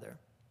the Father.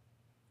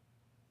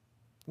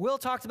 Will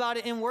talked about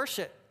it in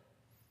worship.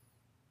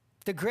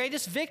 The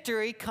greatest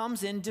victory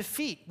comes in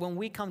defeat when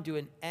we come to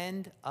an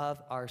end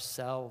of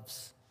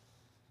ourselves.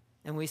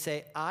 And we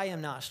say, I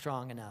am not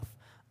strong enough.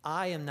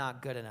 I am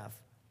not good enough.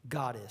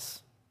 God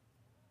is.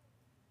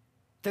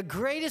 The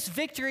greatest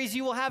victories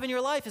you will have in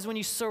your life is when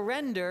you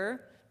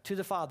surrender to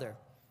the Father.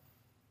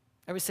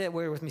 Everybody say that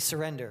word with me,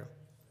 surrender.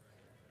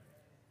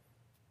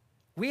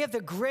 We have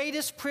the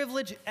greatest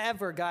privilege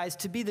ever, guys,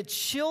 to be the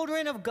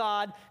children of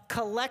God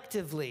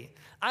collectively.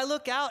 I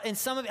look out and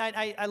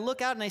I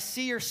look out and I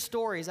see your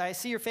stories. I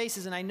see your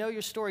faces and I know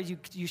your stories.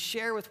 You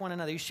share with one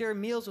another. You share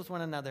meals with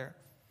one another.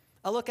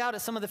 I look out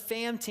at some of the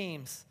fam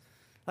teams.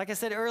 Like I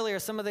said earlier,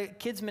 some of the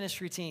kids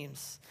ministry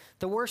teams,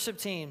 the worship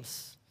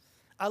teams.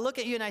 I look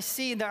at you and I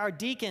see that our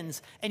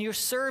deacons and you're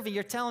serving.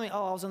 You're telling me,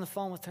 oh, I was on the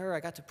phone with her.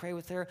 I got to pray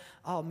with her.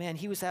 Oh, man,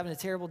 he was having a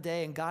terrible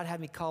day and God had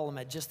me call him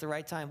at just the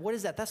right time. What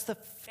is that? That's the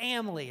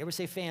family. Everybody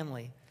say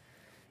family.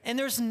 And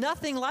there's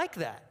nothing like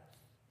that.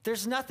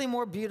 There's nothing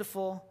more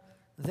beautiful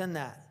than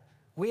that.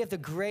 We have the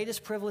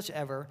greatest privilege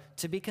ever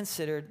to be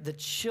considered the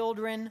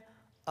children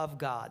of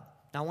God.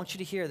 Now, I want you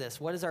to hear this.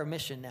 What is our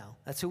mission now?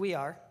 That's who we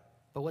are.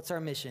 But what's our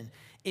mission?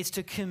 It's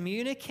to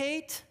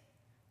communicate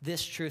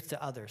this truth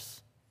to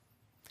others.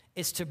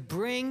 It's to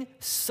bring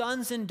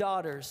sons and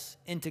daughters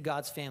into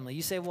God's family.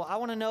 You say, well, I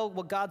want to know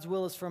what God's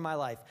will is for my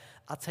life.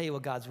 I'll tell you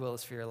what God's will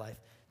is for your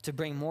life. To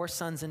bring more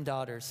sons and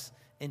daughters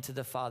into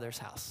the Father's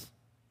house.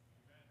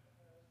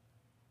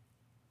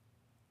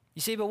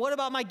 You say, but what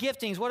about my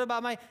giftings? What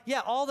about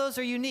all those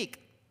are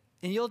unique.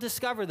 And you'll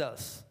discover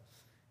those.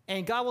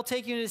 And God will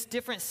take you into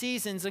different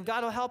seasons. And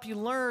God will help you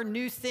learn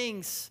new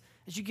things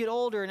as you get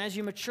older and as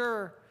you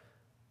mature.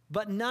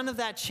 But none of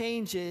that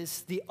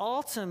changes the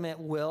ultimate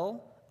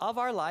will of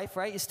our life,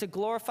 right, is to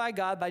glorify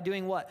God by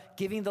doing what?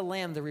 Giving the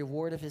Lamb the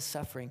reward of his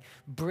suffering,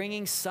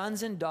 bringing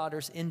sons and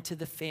daughters into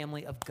the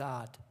family of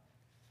God.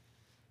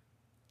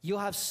 You'll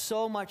have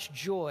so much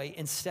joy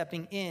in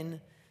stepping in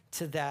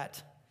to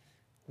that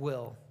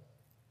will.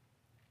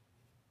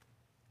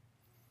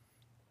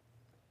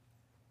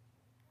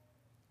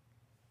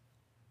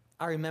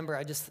 I remember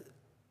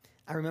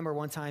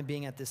one time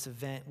being at this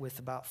event with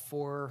about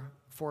four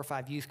or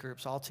five youth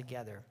groups all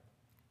together.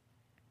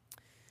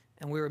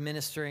 And we were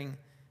ministering,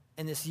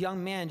 and this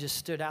young man just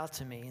stood out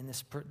to me, and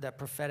that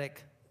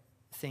prophetic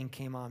thing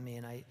came on me,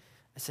 and I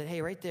said,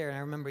 hey, right there. And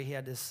I remember he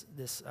had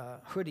this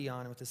hoodie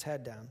on with his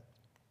head down.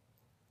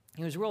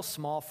 He was real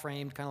small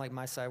framed, kind of like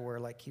my side, where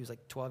like he was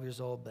like 12 years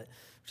old, but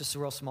just a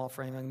real small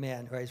frame young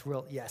man, right? He's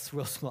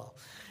real small.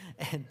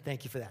 And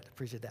thank you for that.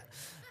 Appreciate that.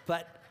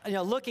 But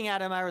looking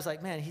at him, I was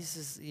like, man, he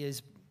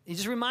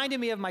just reminded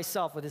me of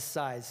myself with his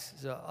size.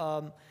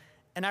 So,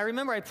 and I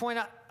remember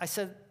I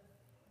said,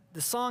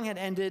 the song had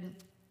ended,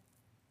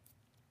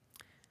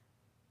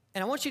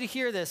 and I want you to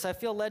hear this. I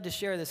feel led to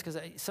share this because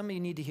some of you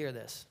need to hear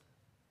this.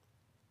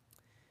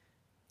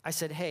 I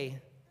said, hey,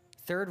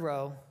 third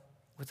row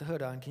with the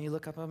hood on, can you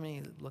look up at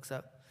me? He looks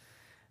up.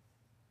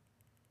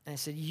 And I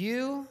said,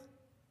 you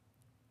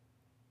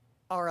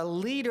are a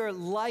leader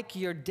like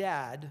your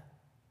dad,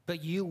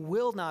 but you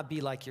will not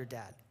be like your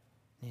dad.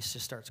 And he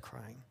just starts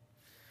crying.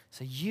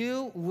 So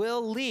you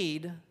will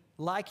lead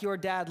like your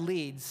dad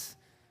leads,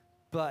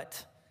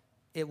 but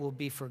it will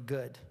be for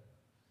good.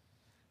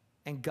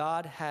 And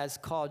God has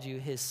called you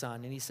his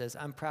son. And he says,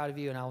 I'm proud of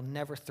you, and I'll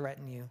never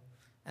threaten you,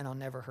 and I'll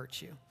never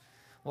hurt you.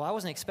 Well, I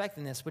wasn't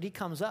expecting this, but he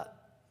comes up.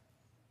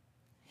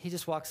 He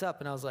just walks up,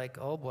 and I was like,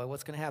 oh boy,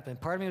 what's going to happen?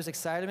 Part of me was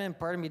excited, and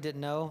part of me didn't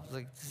know. I was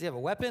like, does he have a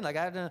weapon? Like,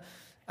 I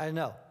didn't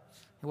know.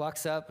 He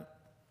walks up,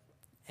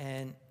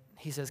 and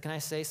he says, can I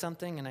say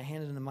something? And I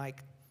handed him the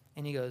mic,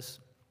 and he goes,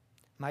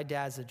 my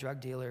dad's a drug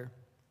dealer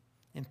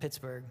in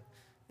Pittsburgh,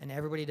 and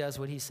everybody does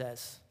what he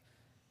says.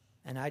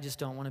 And I just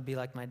don't want to be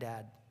like my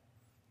dad.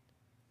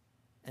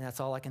 And that's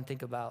all I can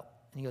think about.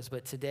 And he goes,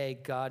 but today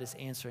God is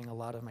answering a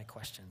lot of my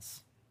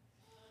questions.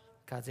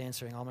 God's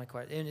answering all my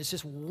questions. And it's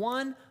just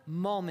one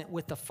moment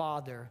with the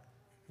Father.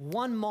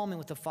 One moment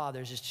with the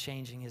Father is just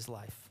changing his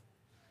life.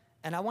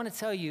 And I want to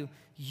tell you,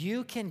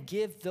 you can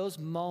give those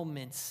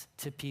moments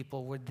to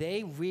people where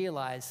they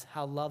realize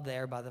how loved they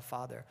are by the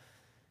Father.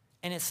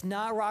 And it's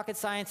not rocket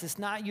science. It's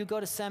not you go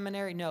to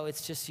seminary. No,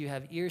 it's just you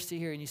have ears to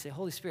hear and you say,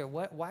 Holy Spirit,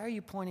 why are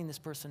you pointing this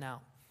person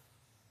out?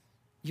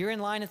 You're in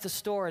line at the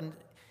store, and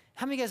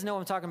how many of you guys know what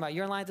I'm talking about?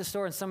 You're in line at the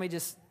store and somebody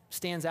just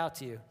stands out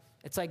to you.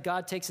 It's like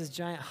God takes his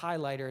giant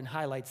highlighter and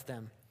highlights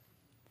them.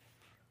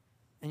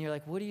 And you're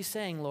like, what are you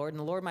saying, Lord? And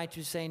the Lord might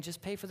be saying,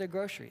 just pay for their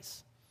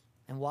groceries.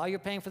 And while you're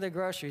paying for their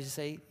groceries, you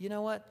say, you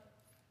know what?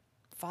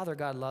 Father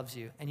God loves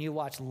you. And you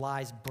watch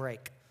lies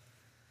break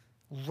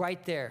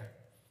right there.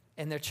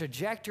 And the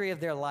trajectory of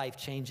their life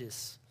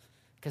changes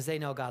because they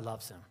know God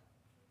loves them.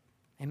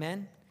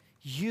 Amen?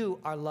 You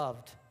are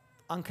loved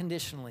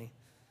unconditionally,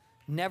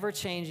 never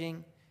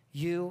changing.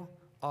 You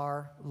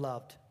are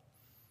loved.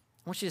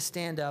 I want you to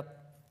stand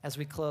up as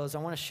we close. I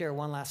want to share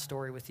one last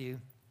story with you.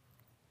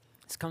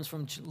 This comes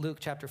from Luke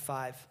chapter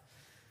 5.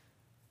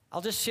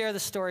 I'll just share the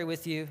story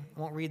with you. I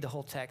won't read the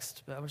whole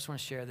text, but I just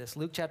want to share this.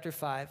 Luke chapter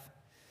 5.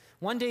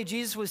 One day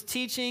Jesus was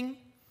teaching,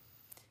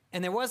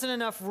 and there wasn't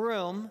enough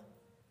room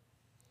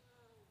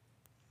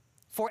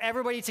for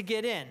everybody to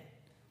get in.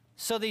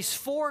 So these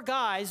four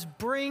guys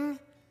bring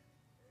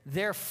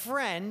their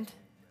friend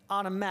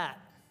on a mat.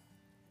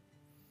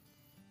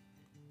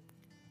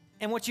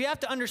 And what you have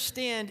to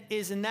understand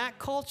is in that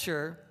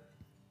culture,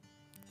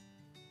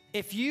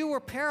 if you were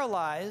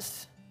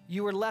paralyzed,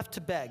 you were left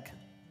to beg.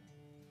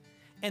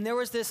 And there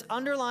was this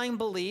underlying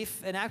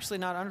belief, and actually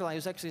not underlying, it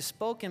was actually a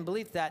spoken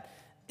belief that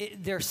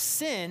their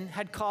sin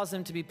had caused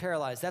them to be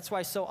paralyzed. That's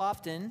why so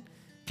often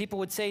people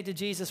would say to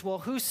Jesus, well,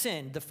 who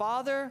sinned? The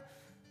father,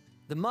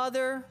 the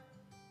mother,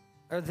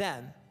 or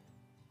them?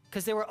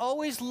 Because they were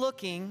always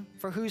looking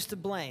for who's to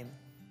blame.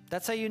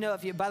 That's how you know,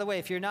 by the way,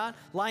 if you're not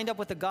lined up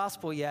with the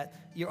gospel yet,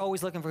 you're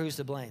always looking for who's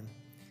to blame.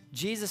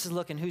 Jesus is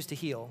looking who's to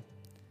heal.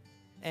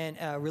 And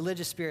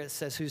religious spirit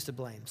says who's to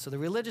blame. So the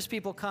religious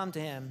people come to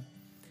him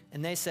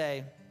and they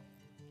say,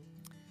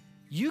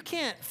 you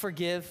can't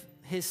forgive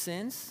his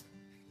sins.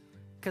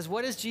 Because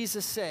what does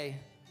Jesus say?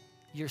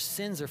 Your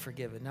sins are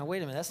forgiven. Now, wait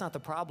a minute, that's not the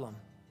problem.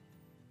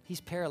 He's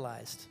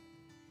paralyzed.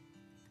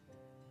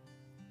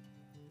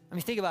 I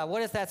mean, think about it.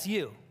 What if that's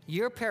you?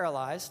 You're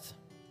paralyzed.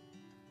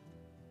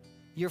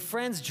 Your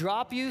friends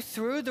drop you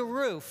through the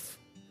roof.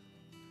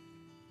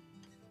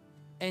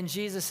 And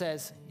Jesus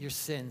says, your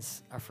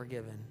sins are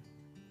forgiven.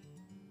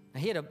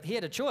 Now, he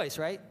had a choice,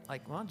 right?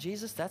 Like, well,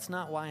 Jesus, that's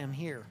not why I'm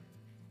here.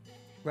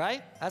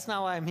 Right? That's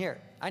not why I'm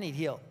here. I need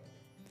healed.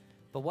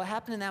 But what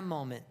happened in that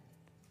moment?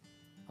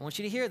 I want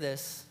you to hear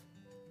this.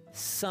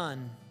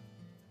 Son,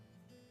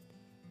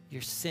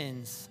 your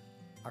sins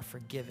are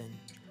forgiven.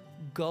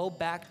 Go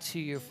back to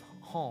your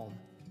home.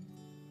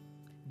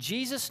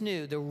 Jesus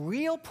knew the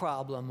real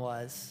problem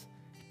was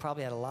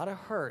probably had a lot of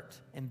hurt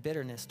and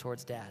bitterness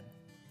towards dad.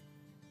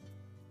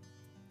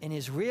 And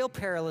his real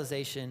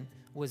paralyzation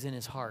was in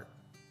his heart.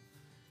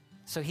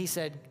 So he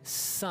said,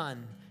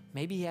 son,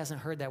 maybe he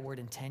hasn't heard that word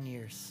in 10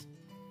 years.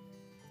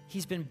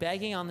 He's been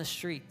begging on the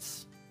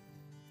streets.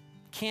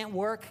 Can't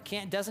work,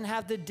 doesn't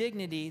have the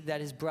dignity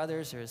that his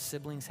brothers or his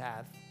siblings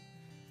have.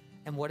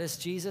 And what does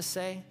Jesus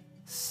say?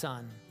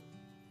 Son.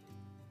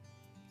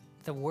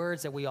 The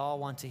words that we all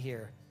want to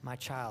hear. My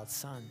child,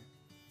 son,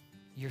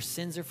 your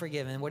sins are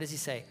forgiven. And what does he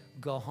say?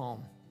 Go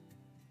home.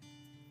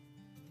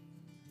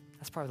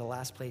 That's probably the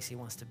last place he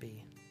wants to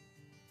be.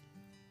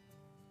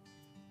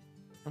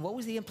 And what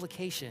was the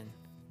implication?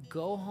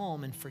 Go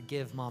home and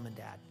forgive mom and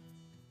dad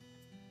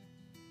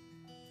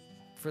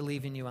for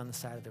leaving you on the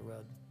side of the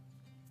road.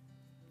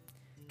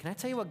 Can I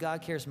tell you what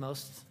God cares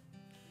most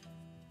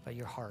about?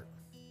 Your heart.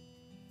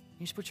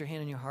 You just put your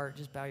hand on your heart,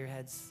 just bow your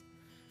heads.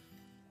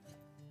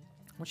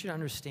 I want you to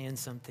understand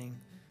something.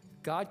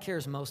 God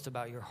cares most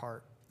about your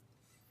heart.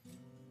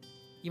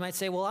 You might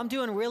say, well, I'm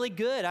doing really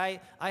good. I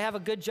have a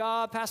good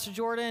job, Pastor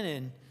Jordan,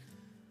 and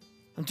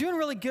I'm doing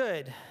really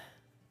good.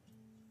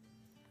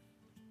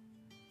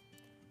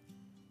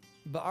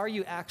 But are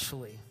you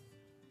actually?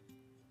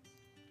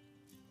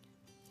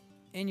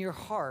 In your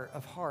heart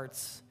of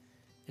hearts,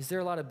 is there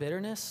a lot of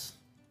bitterness?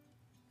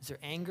 Is there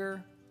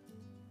anger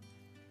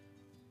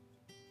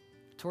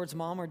towards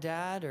mom or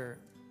dad, or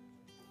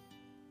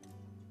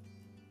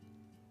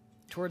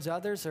towards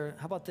others? Or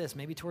how about this,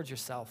 maybe towards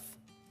yourself?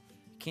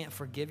 You can't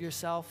forgive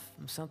yourself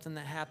from something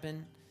that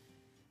happened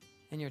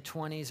in your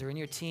 20s or in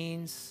your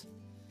teens.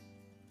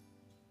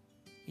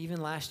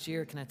 Even last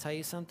year, can I tell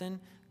you something?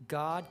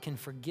 God can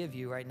forgive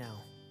you right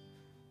now,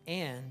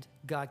 and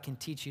God can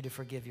teach you to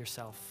forgive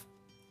yourself.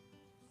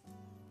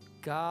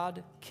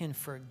 God can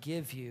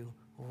forgive you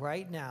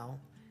right now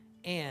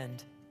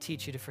and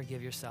teach you to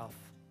forgive yourself.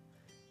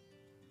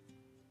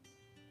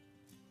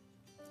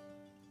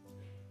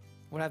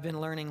 What I've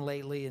been learning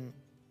lately in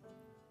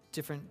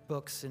different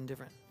books and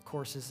different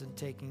courses and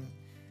taking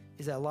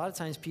is that a lot of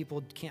times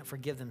people can't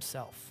forgive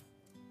themselves.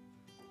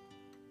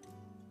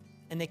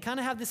 And they kind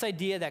of have this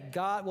idea that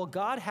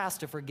God has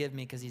to forgive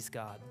me because he's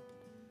God.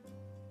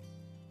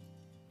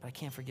 But I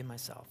can't forgive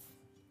myself.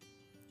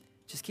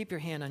 Just keep your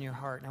hand on your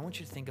heart, and I want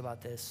you to think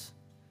about this.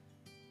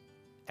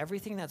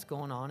 Everything that's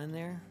going on in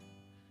there,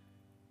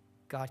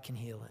 God can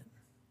heal it.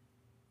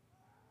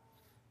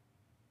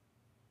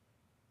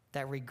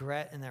 That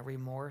regret and that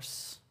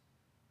remorse.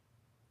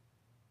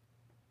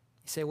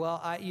 You say, well,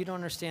 you don't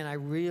understand. I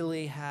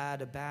really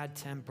had a bad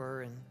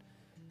temper, and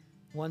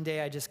one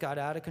day I just got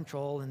out of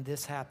control, and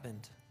this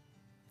happened.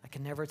 I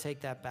can never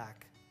take that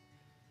back.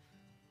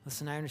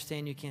 Listen, I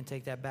understand you can't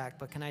take that back,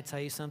 but can I tell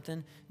you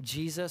something?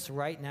 Jesus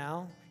right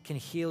now can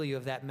heal you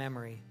of that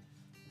memory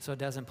so it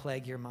doesn't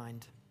plague your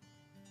mind.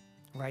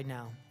 Right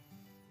now.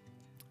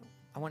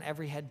 I want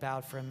every head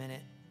bowed for a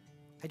minute.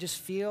 I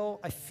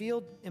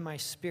feel in my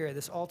spirit,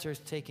 this altar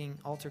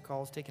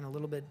call is taking a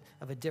little bit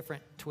of a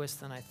different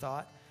twist than I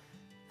thought.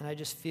 And I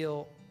just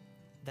feel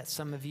that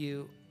some of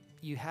you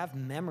have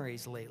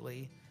memories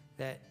lately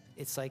that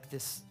it's like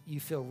this, you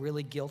feel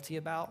really guilty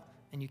about,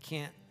 and you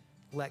can't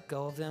let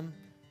go of them,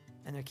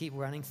 and they keep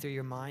running through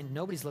your mind.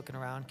 Nobody's looking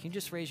around. Can you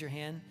just raise your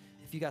hand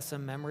if you got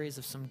some memories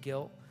of some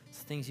guilt,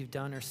 some things you've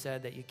done or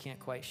said that you can't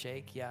quite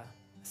shake? Yeah,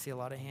 I see a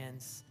lot of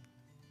hands.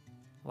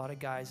 A lot of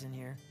guys in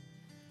here.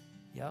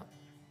 Yep.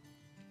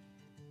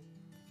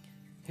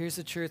 Here's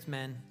the truth,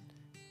 men.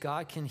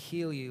 God can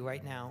heal you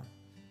right now.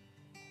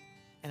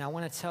 And I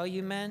want to tell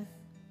you, men,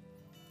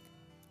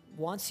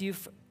 once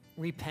you've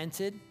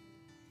repented,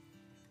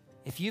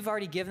 if you've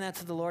already given that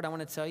to the Lord, I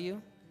want to tell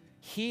you,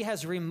 he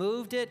has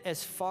removed it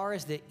as far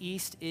as the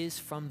east is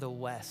from the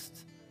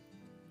west.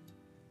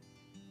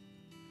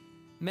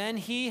 Men,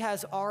 he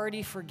has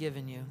already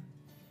forgiven you.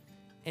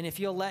 And if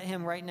you'll let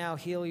him right now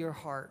heal your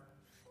heart,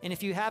 and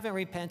if you haven't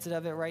repented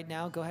of it right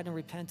now, go ahead and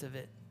repent of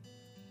it.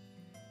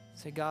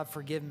 Say, God,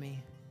 forgive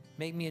me.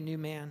 Make me a new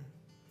man.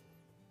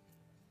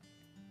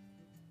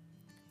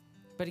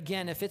 But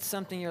again, if it's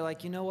something you're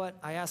like, you know what?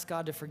 I asked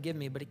God to forgive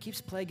me, but it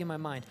keeps plaguing my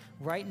mind.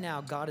 Right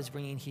now, God is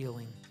bringing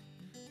healing.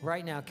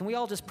 Right now. Can we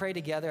all just pray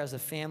together as a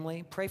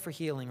family? Pray for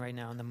healing right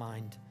now in the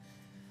mind.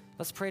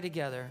 Let's pray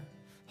together.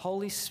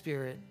 Holy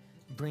Spirit,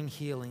 bring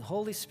healing.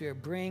 Holy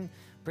Spirit, bring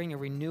a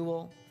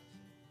renewal.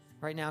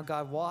 Right now,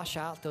 God, wash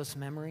out those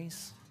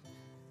memories.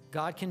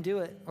 God can do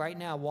it right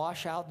now.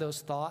 Wash out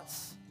those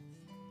thoughts.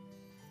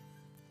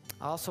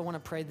 I also want to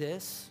pray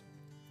this.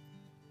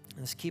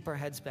 Let's keep our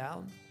heads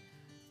bowed.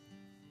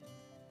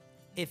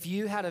 If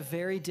you had a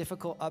very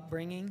difficult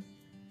upbringing,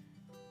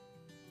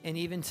 and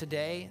even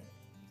today,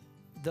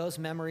 those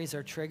memories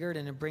are triggered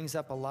and it brings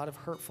up a lot of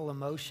hurtful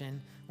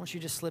emotion, I want you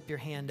to just slip your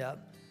hand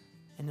up,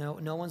 and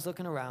no one's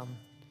looking around.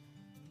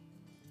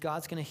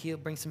 God's going to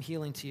bring some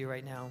healing to you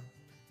right now.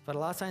 But a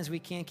lot of times we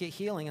can't get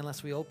healing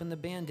unless we open the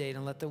Band-Aid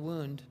and let the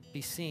wound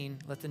be seen,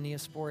 let the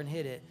Neosporin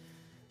hit it.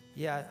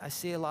 Yeah, I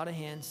see a lot of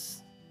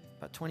hands,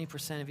 about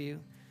 20% of you.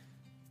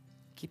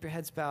 Keep your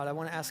heads bowed. I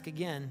want to ask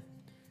again,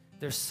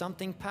 there's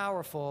something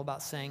powerful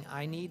about saying,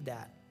 I need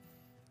that.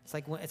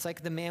 It's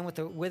like the man with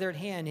the withered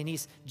hand,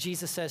 and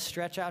Jesus says,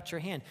 stretch out your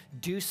hand.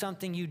 Do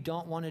something you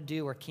don't want to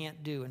do or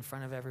can't do in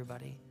front of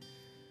everybody.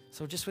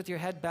 So just with your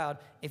head bowed,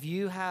 if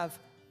you have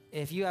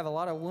a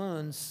lot of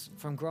wounds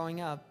from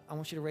growing up, I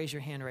want you to raise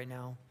your hand right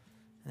now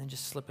and then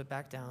just slip it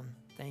back down.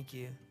 Thank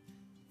you.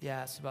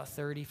 Yeah, it's about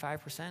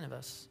 35% of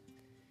us.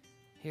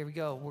 Here we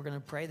go. We're going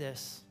to pray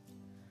this,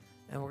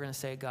 and we're going to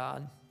say,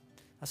 God,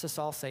 let's just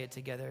all say it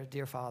together.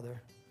 Dear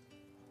Father,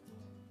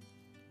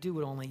 do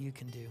what only you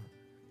can do.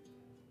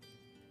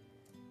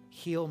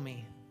 Heal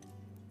me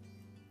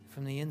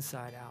from the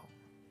inside out.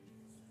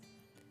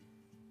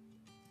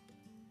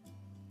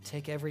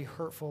 Take every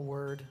hurtful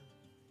word,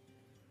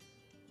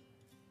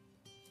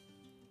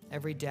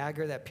 every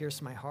dagger that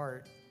pierced my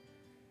heart,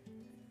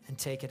 and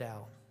take it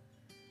out.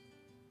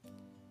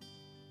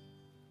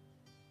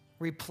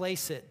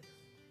 Replace it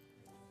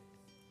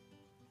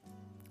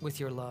with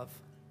your love.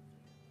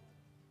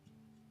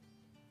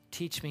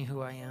 Teach me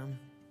who I am.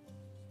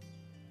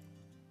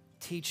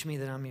 Teach me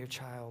that I'm your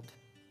child,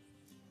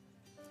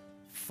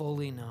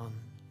 fully known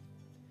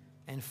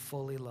and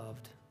fully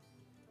loved.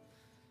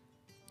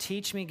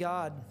 Teach me,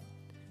 God,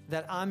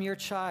 that I'm your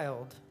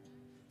child,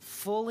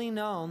 fully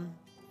known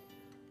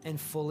and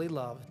fully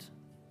loved.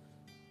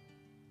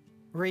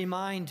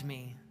 Remind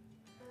me,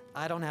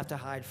 I don't have to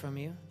hide from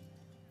you.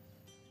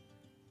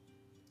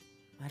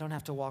 I don't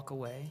have to walk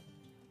away.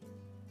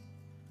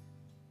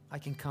 I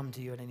can come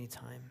to you at any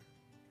time.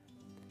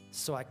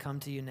 So I come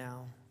to you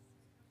now.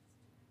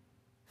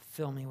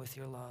 Fill me with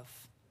your love.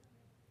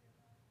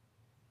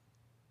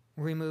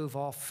 Remove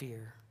all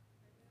fear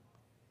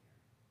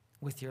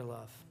with your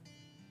love.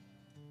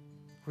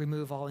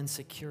 Remove all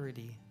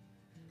insecurity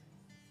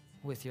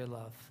with your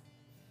love.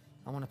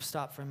 I want to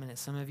stop for a minute.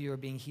 Some of you are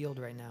being healed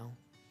right now.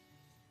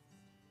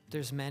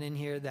 There's men in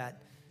here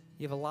that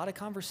you have a lot of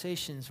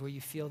conversations where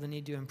you feel the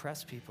need to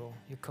impress people,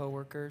 your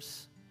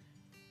coworkers.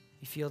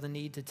 You feel the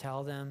need to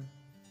tell them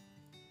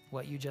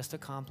what you just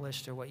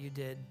accomplished or what you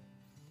did.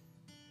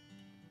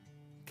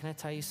 Can I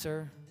tell you,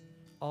 sir,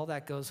 all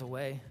that goes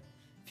away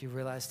if you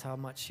realized how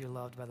much you're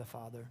loved by the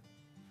Father.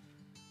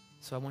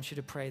 So I want you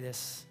to pray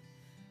this.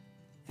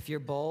 If you're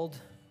bold,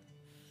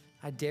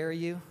 I dare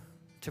you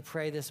to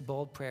pray this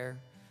bold prayer.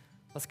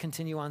 Let's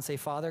continue on. Say,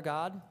 Father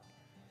God,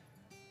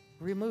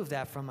 remove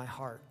that from my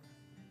heart.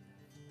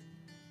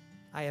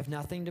 I have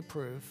nothing to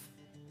prove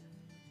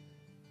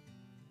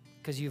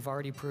because you've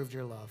already proved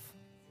your love.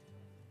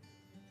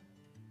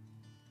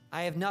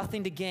 I have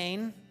nothing to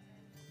gain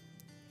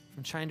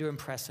from trying to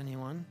impress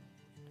anyone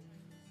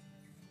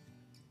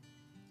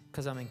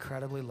because I'm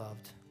incredibly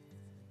loved.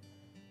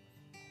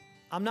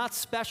 I'm not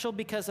special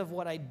because of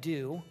what I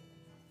do.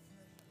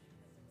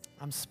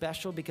 I'm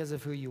special because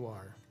of who you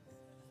are.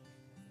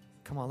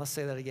 Come on, let's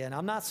say that again.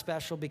 I'm not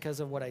special because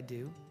of what I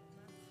do.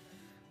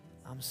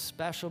 I'm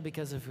special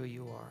because of who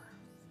you are.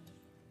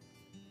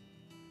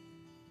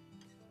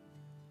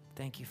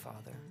 Thank you,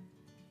 Father.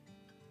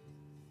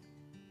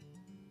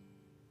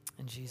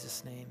 In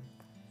Jesus' name.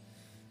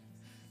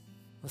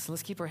 Listen,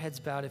 let's keep our heads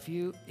bowed. If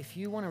you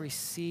want to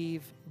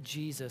receive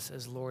Jesus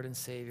as Lord and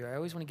Savior, I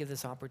always want to give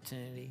this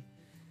opportunity.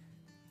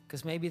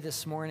 Because maybe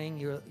this morning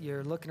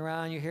you're looking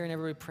around, you're hearing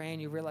everybody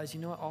praying, you realize,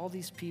 you know what, all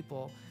these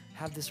people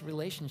have this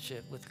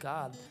relationship with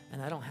God,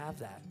 and I don't have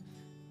that.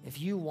 If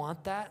you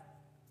want that,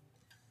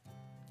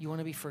 you want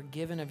to be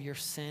forgiven of your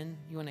sin,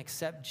 you want to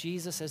accept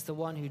Jesus as the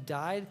one who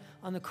died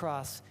on the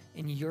cross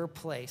in your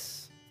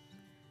place,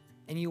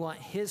 and you want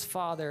his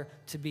Father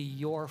to be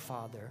your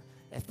Father.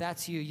 If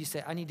that's you, you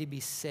say, I need to be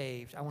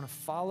saved. I want to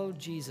follow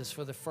Jesus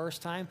for the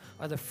first time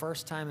or the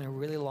first time in a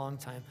really long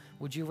time.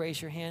 Would you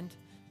raise your hand?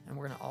 And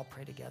we're going to all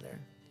pray together.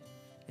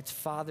 It's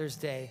Father's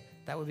Day.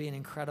 That would be an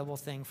incredible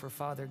thing for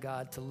Father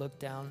God to look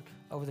down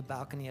over the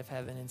balcony of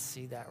heaven and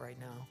see that right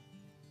now.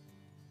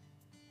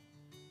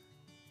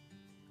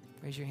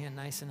 Raise your hand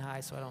nice and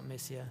high so I don't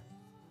miss you.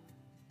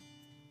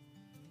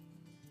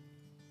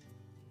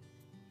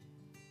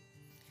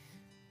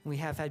 We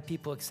have had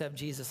people accept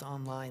Jesus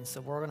online,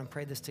 so we're going to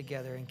pray this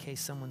together in case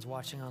someone's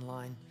watching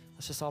online.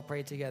 Let's just all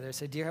pray together.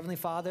 Say, Dear Heavenly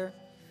Father,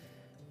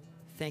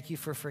 thank you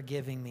for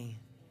forgiving me.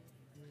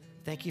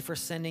 Thank you for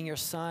sending your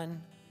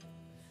Son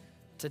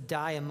to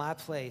die in my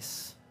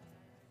place.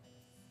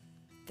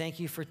 Thank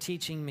you for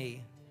teaching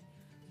me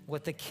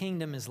what the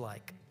kingdom is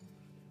like,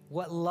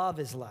 what love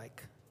is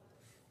like,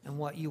 and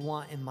what you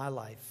want in my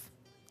life.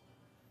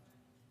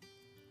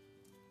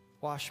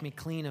 Wash me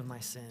clean of my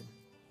sin.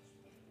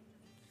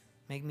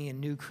 Make me a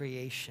new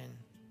creation,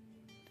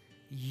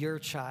 your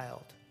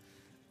child,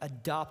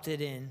 adopted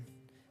in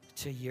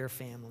to your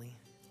family.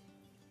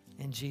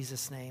 In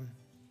Jesus' name.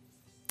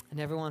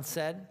 And everyone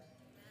said,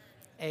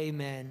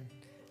 amen.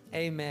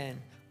 Amen.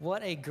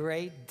 What a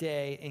great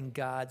day in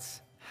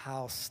God's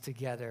house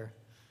together.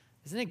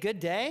 Isn't it a good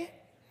day?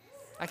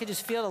 I can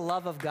just feel the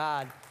love of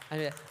God.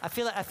 I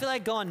feel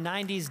like going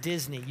 90s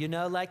Disney, you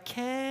know, like,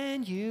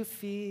 can you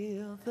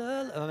feel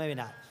the, oh, maybe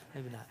not.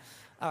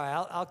 All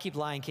right, I'll keep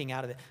Lion King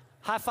out of it.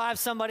 High five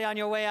somebody on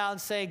your way out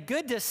and say,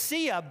 good to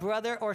see you, brother or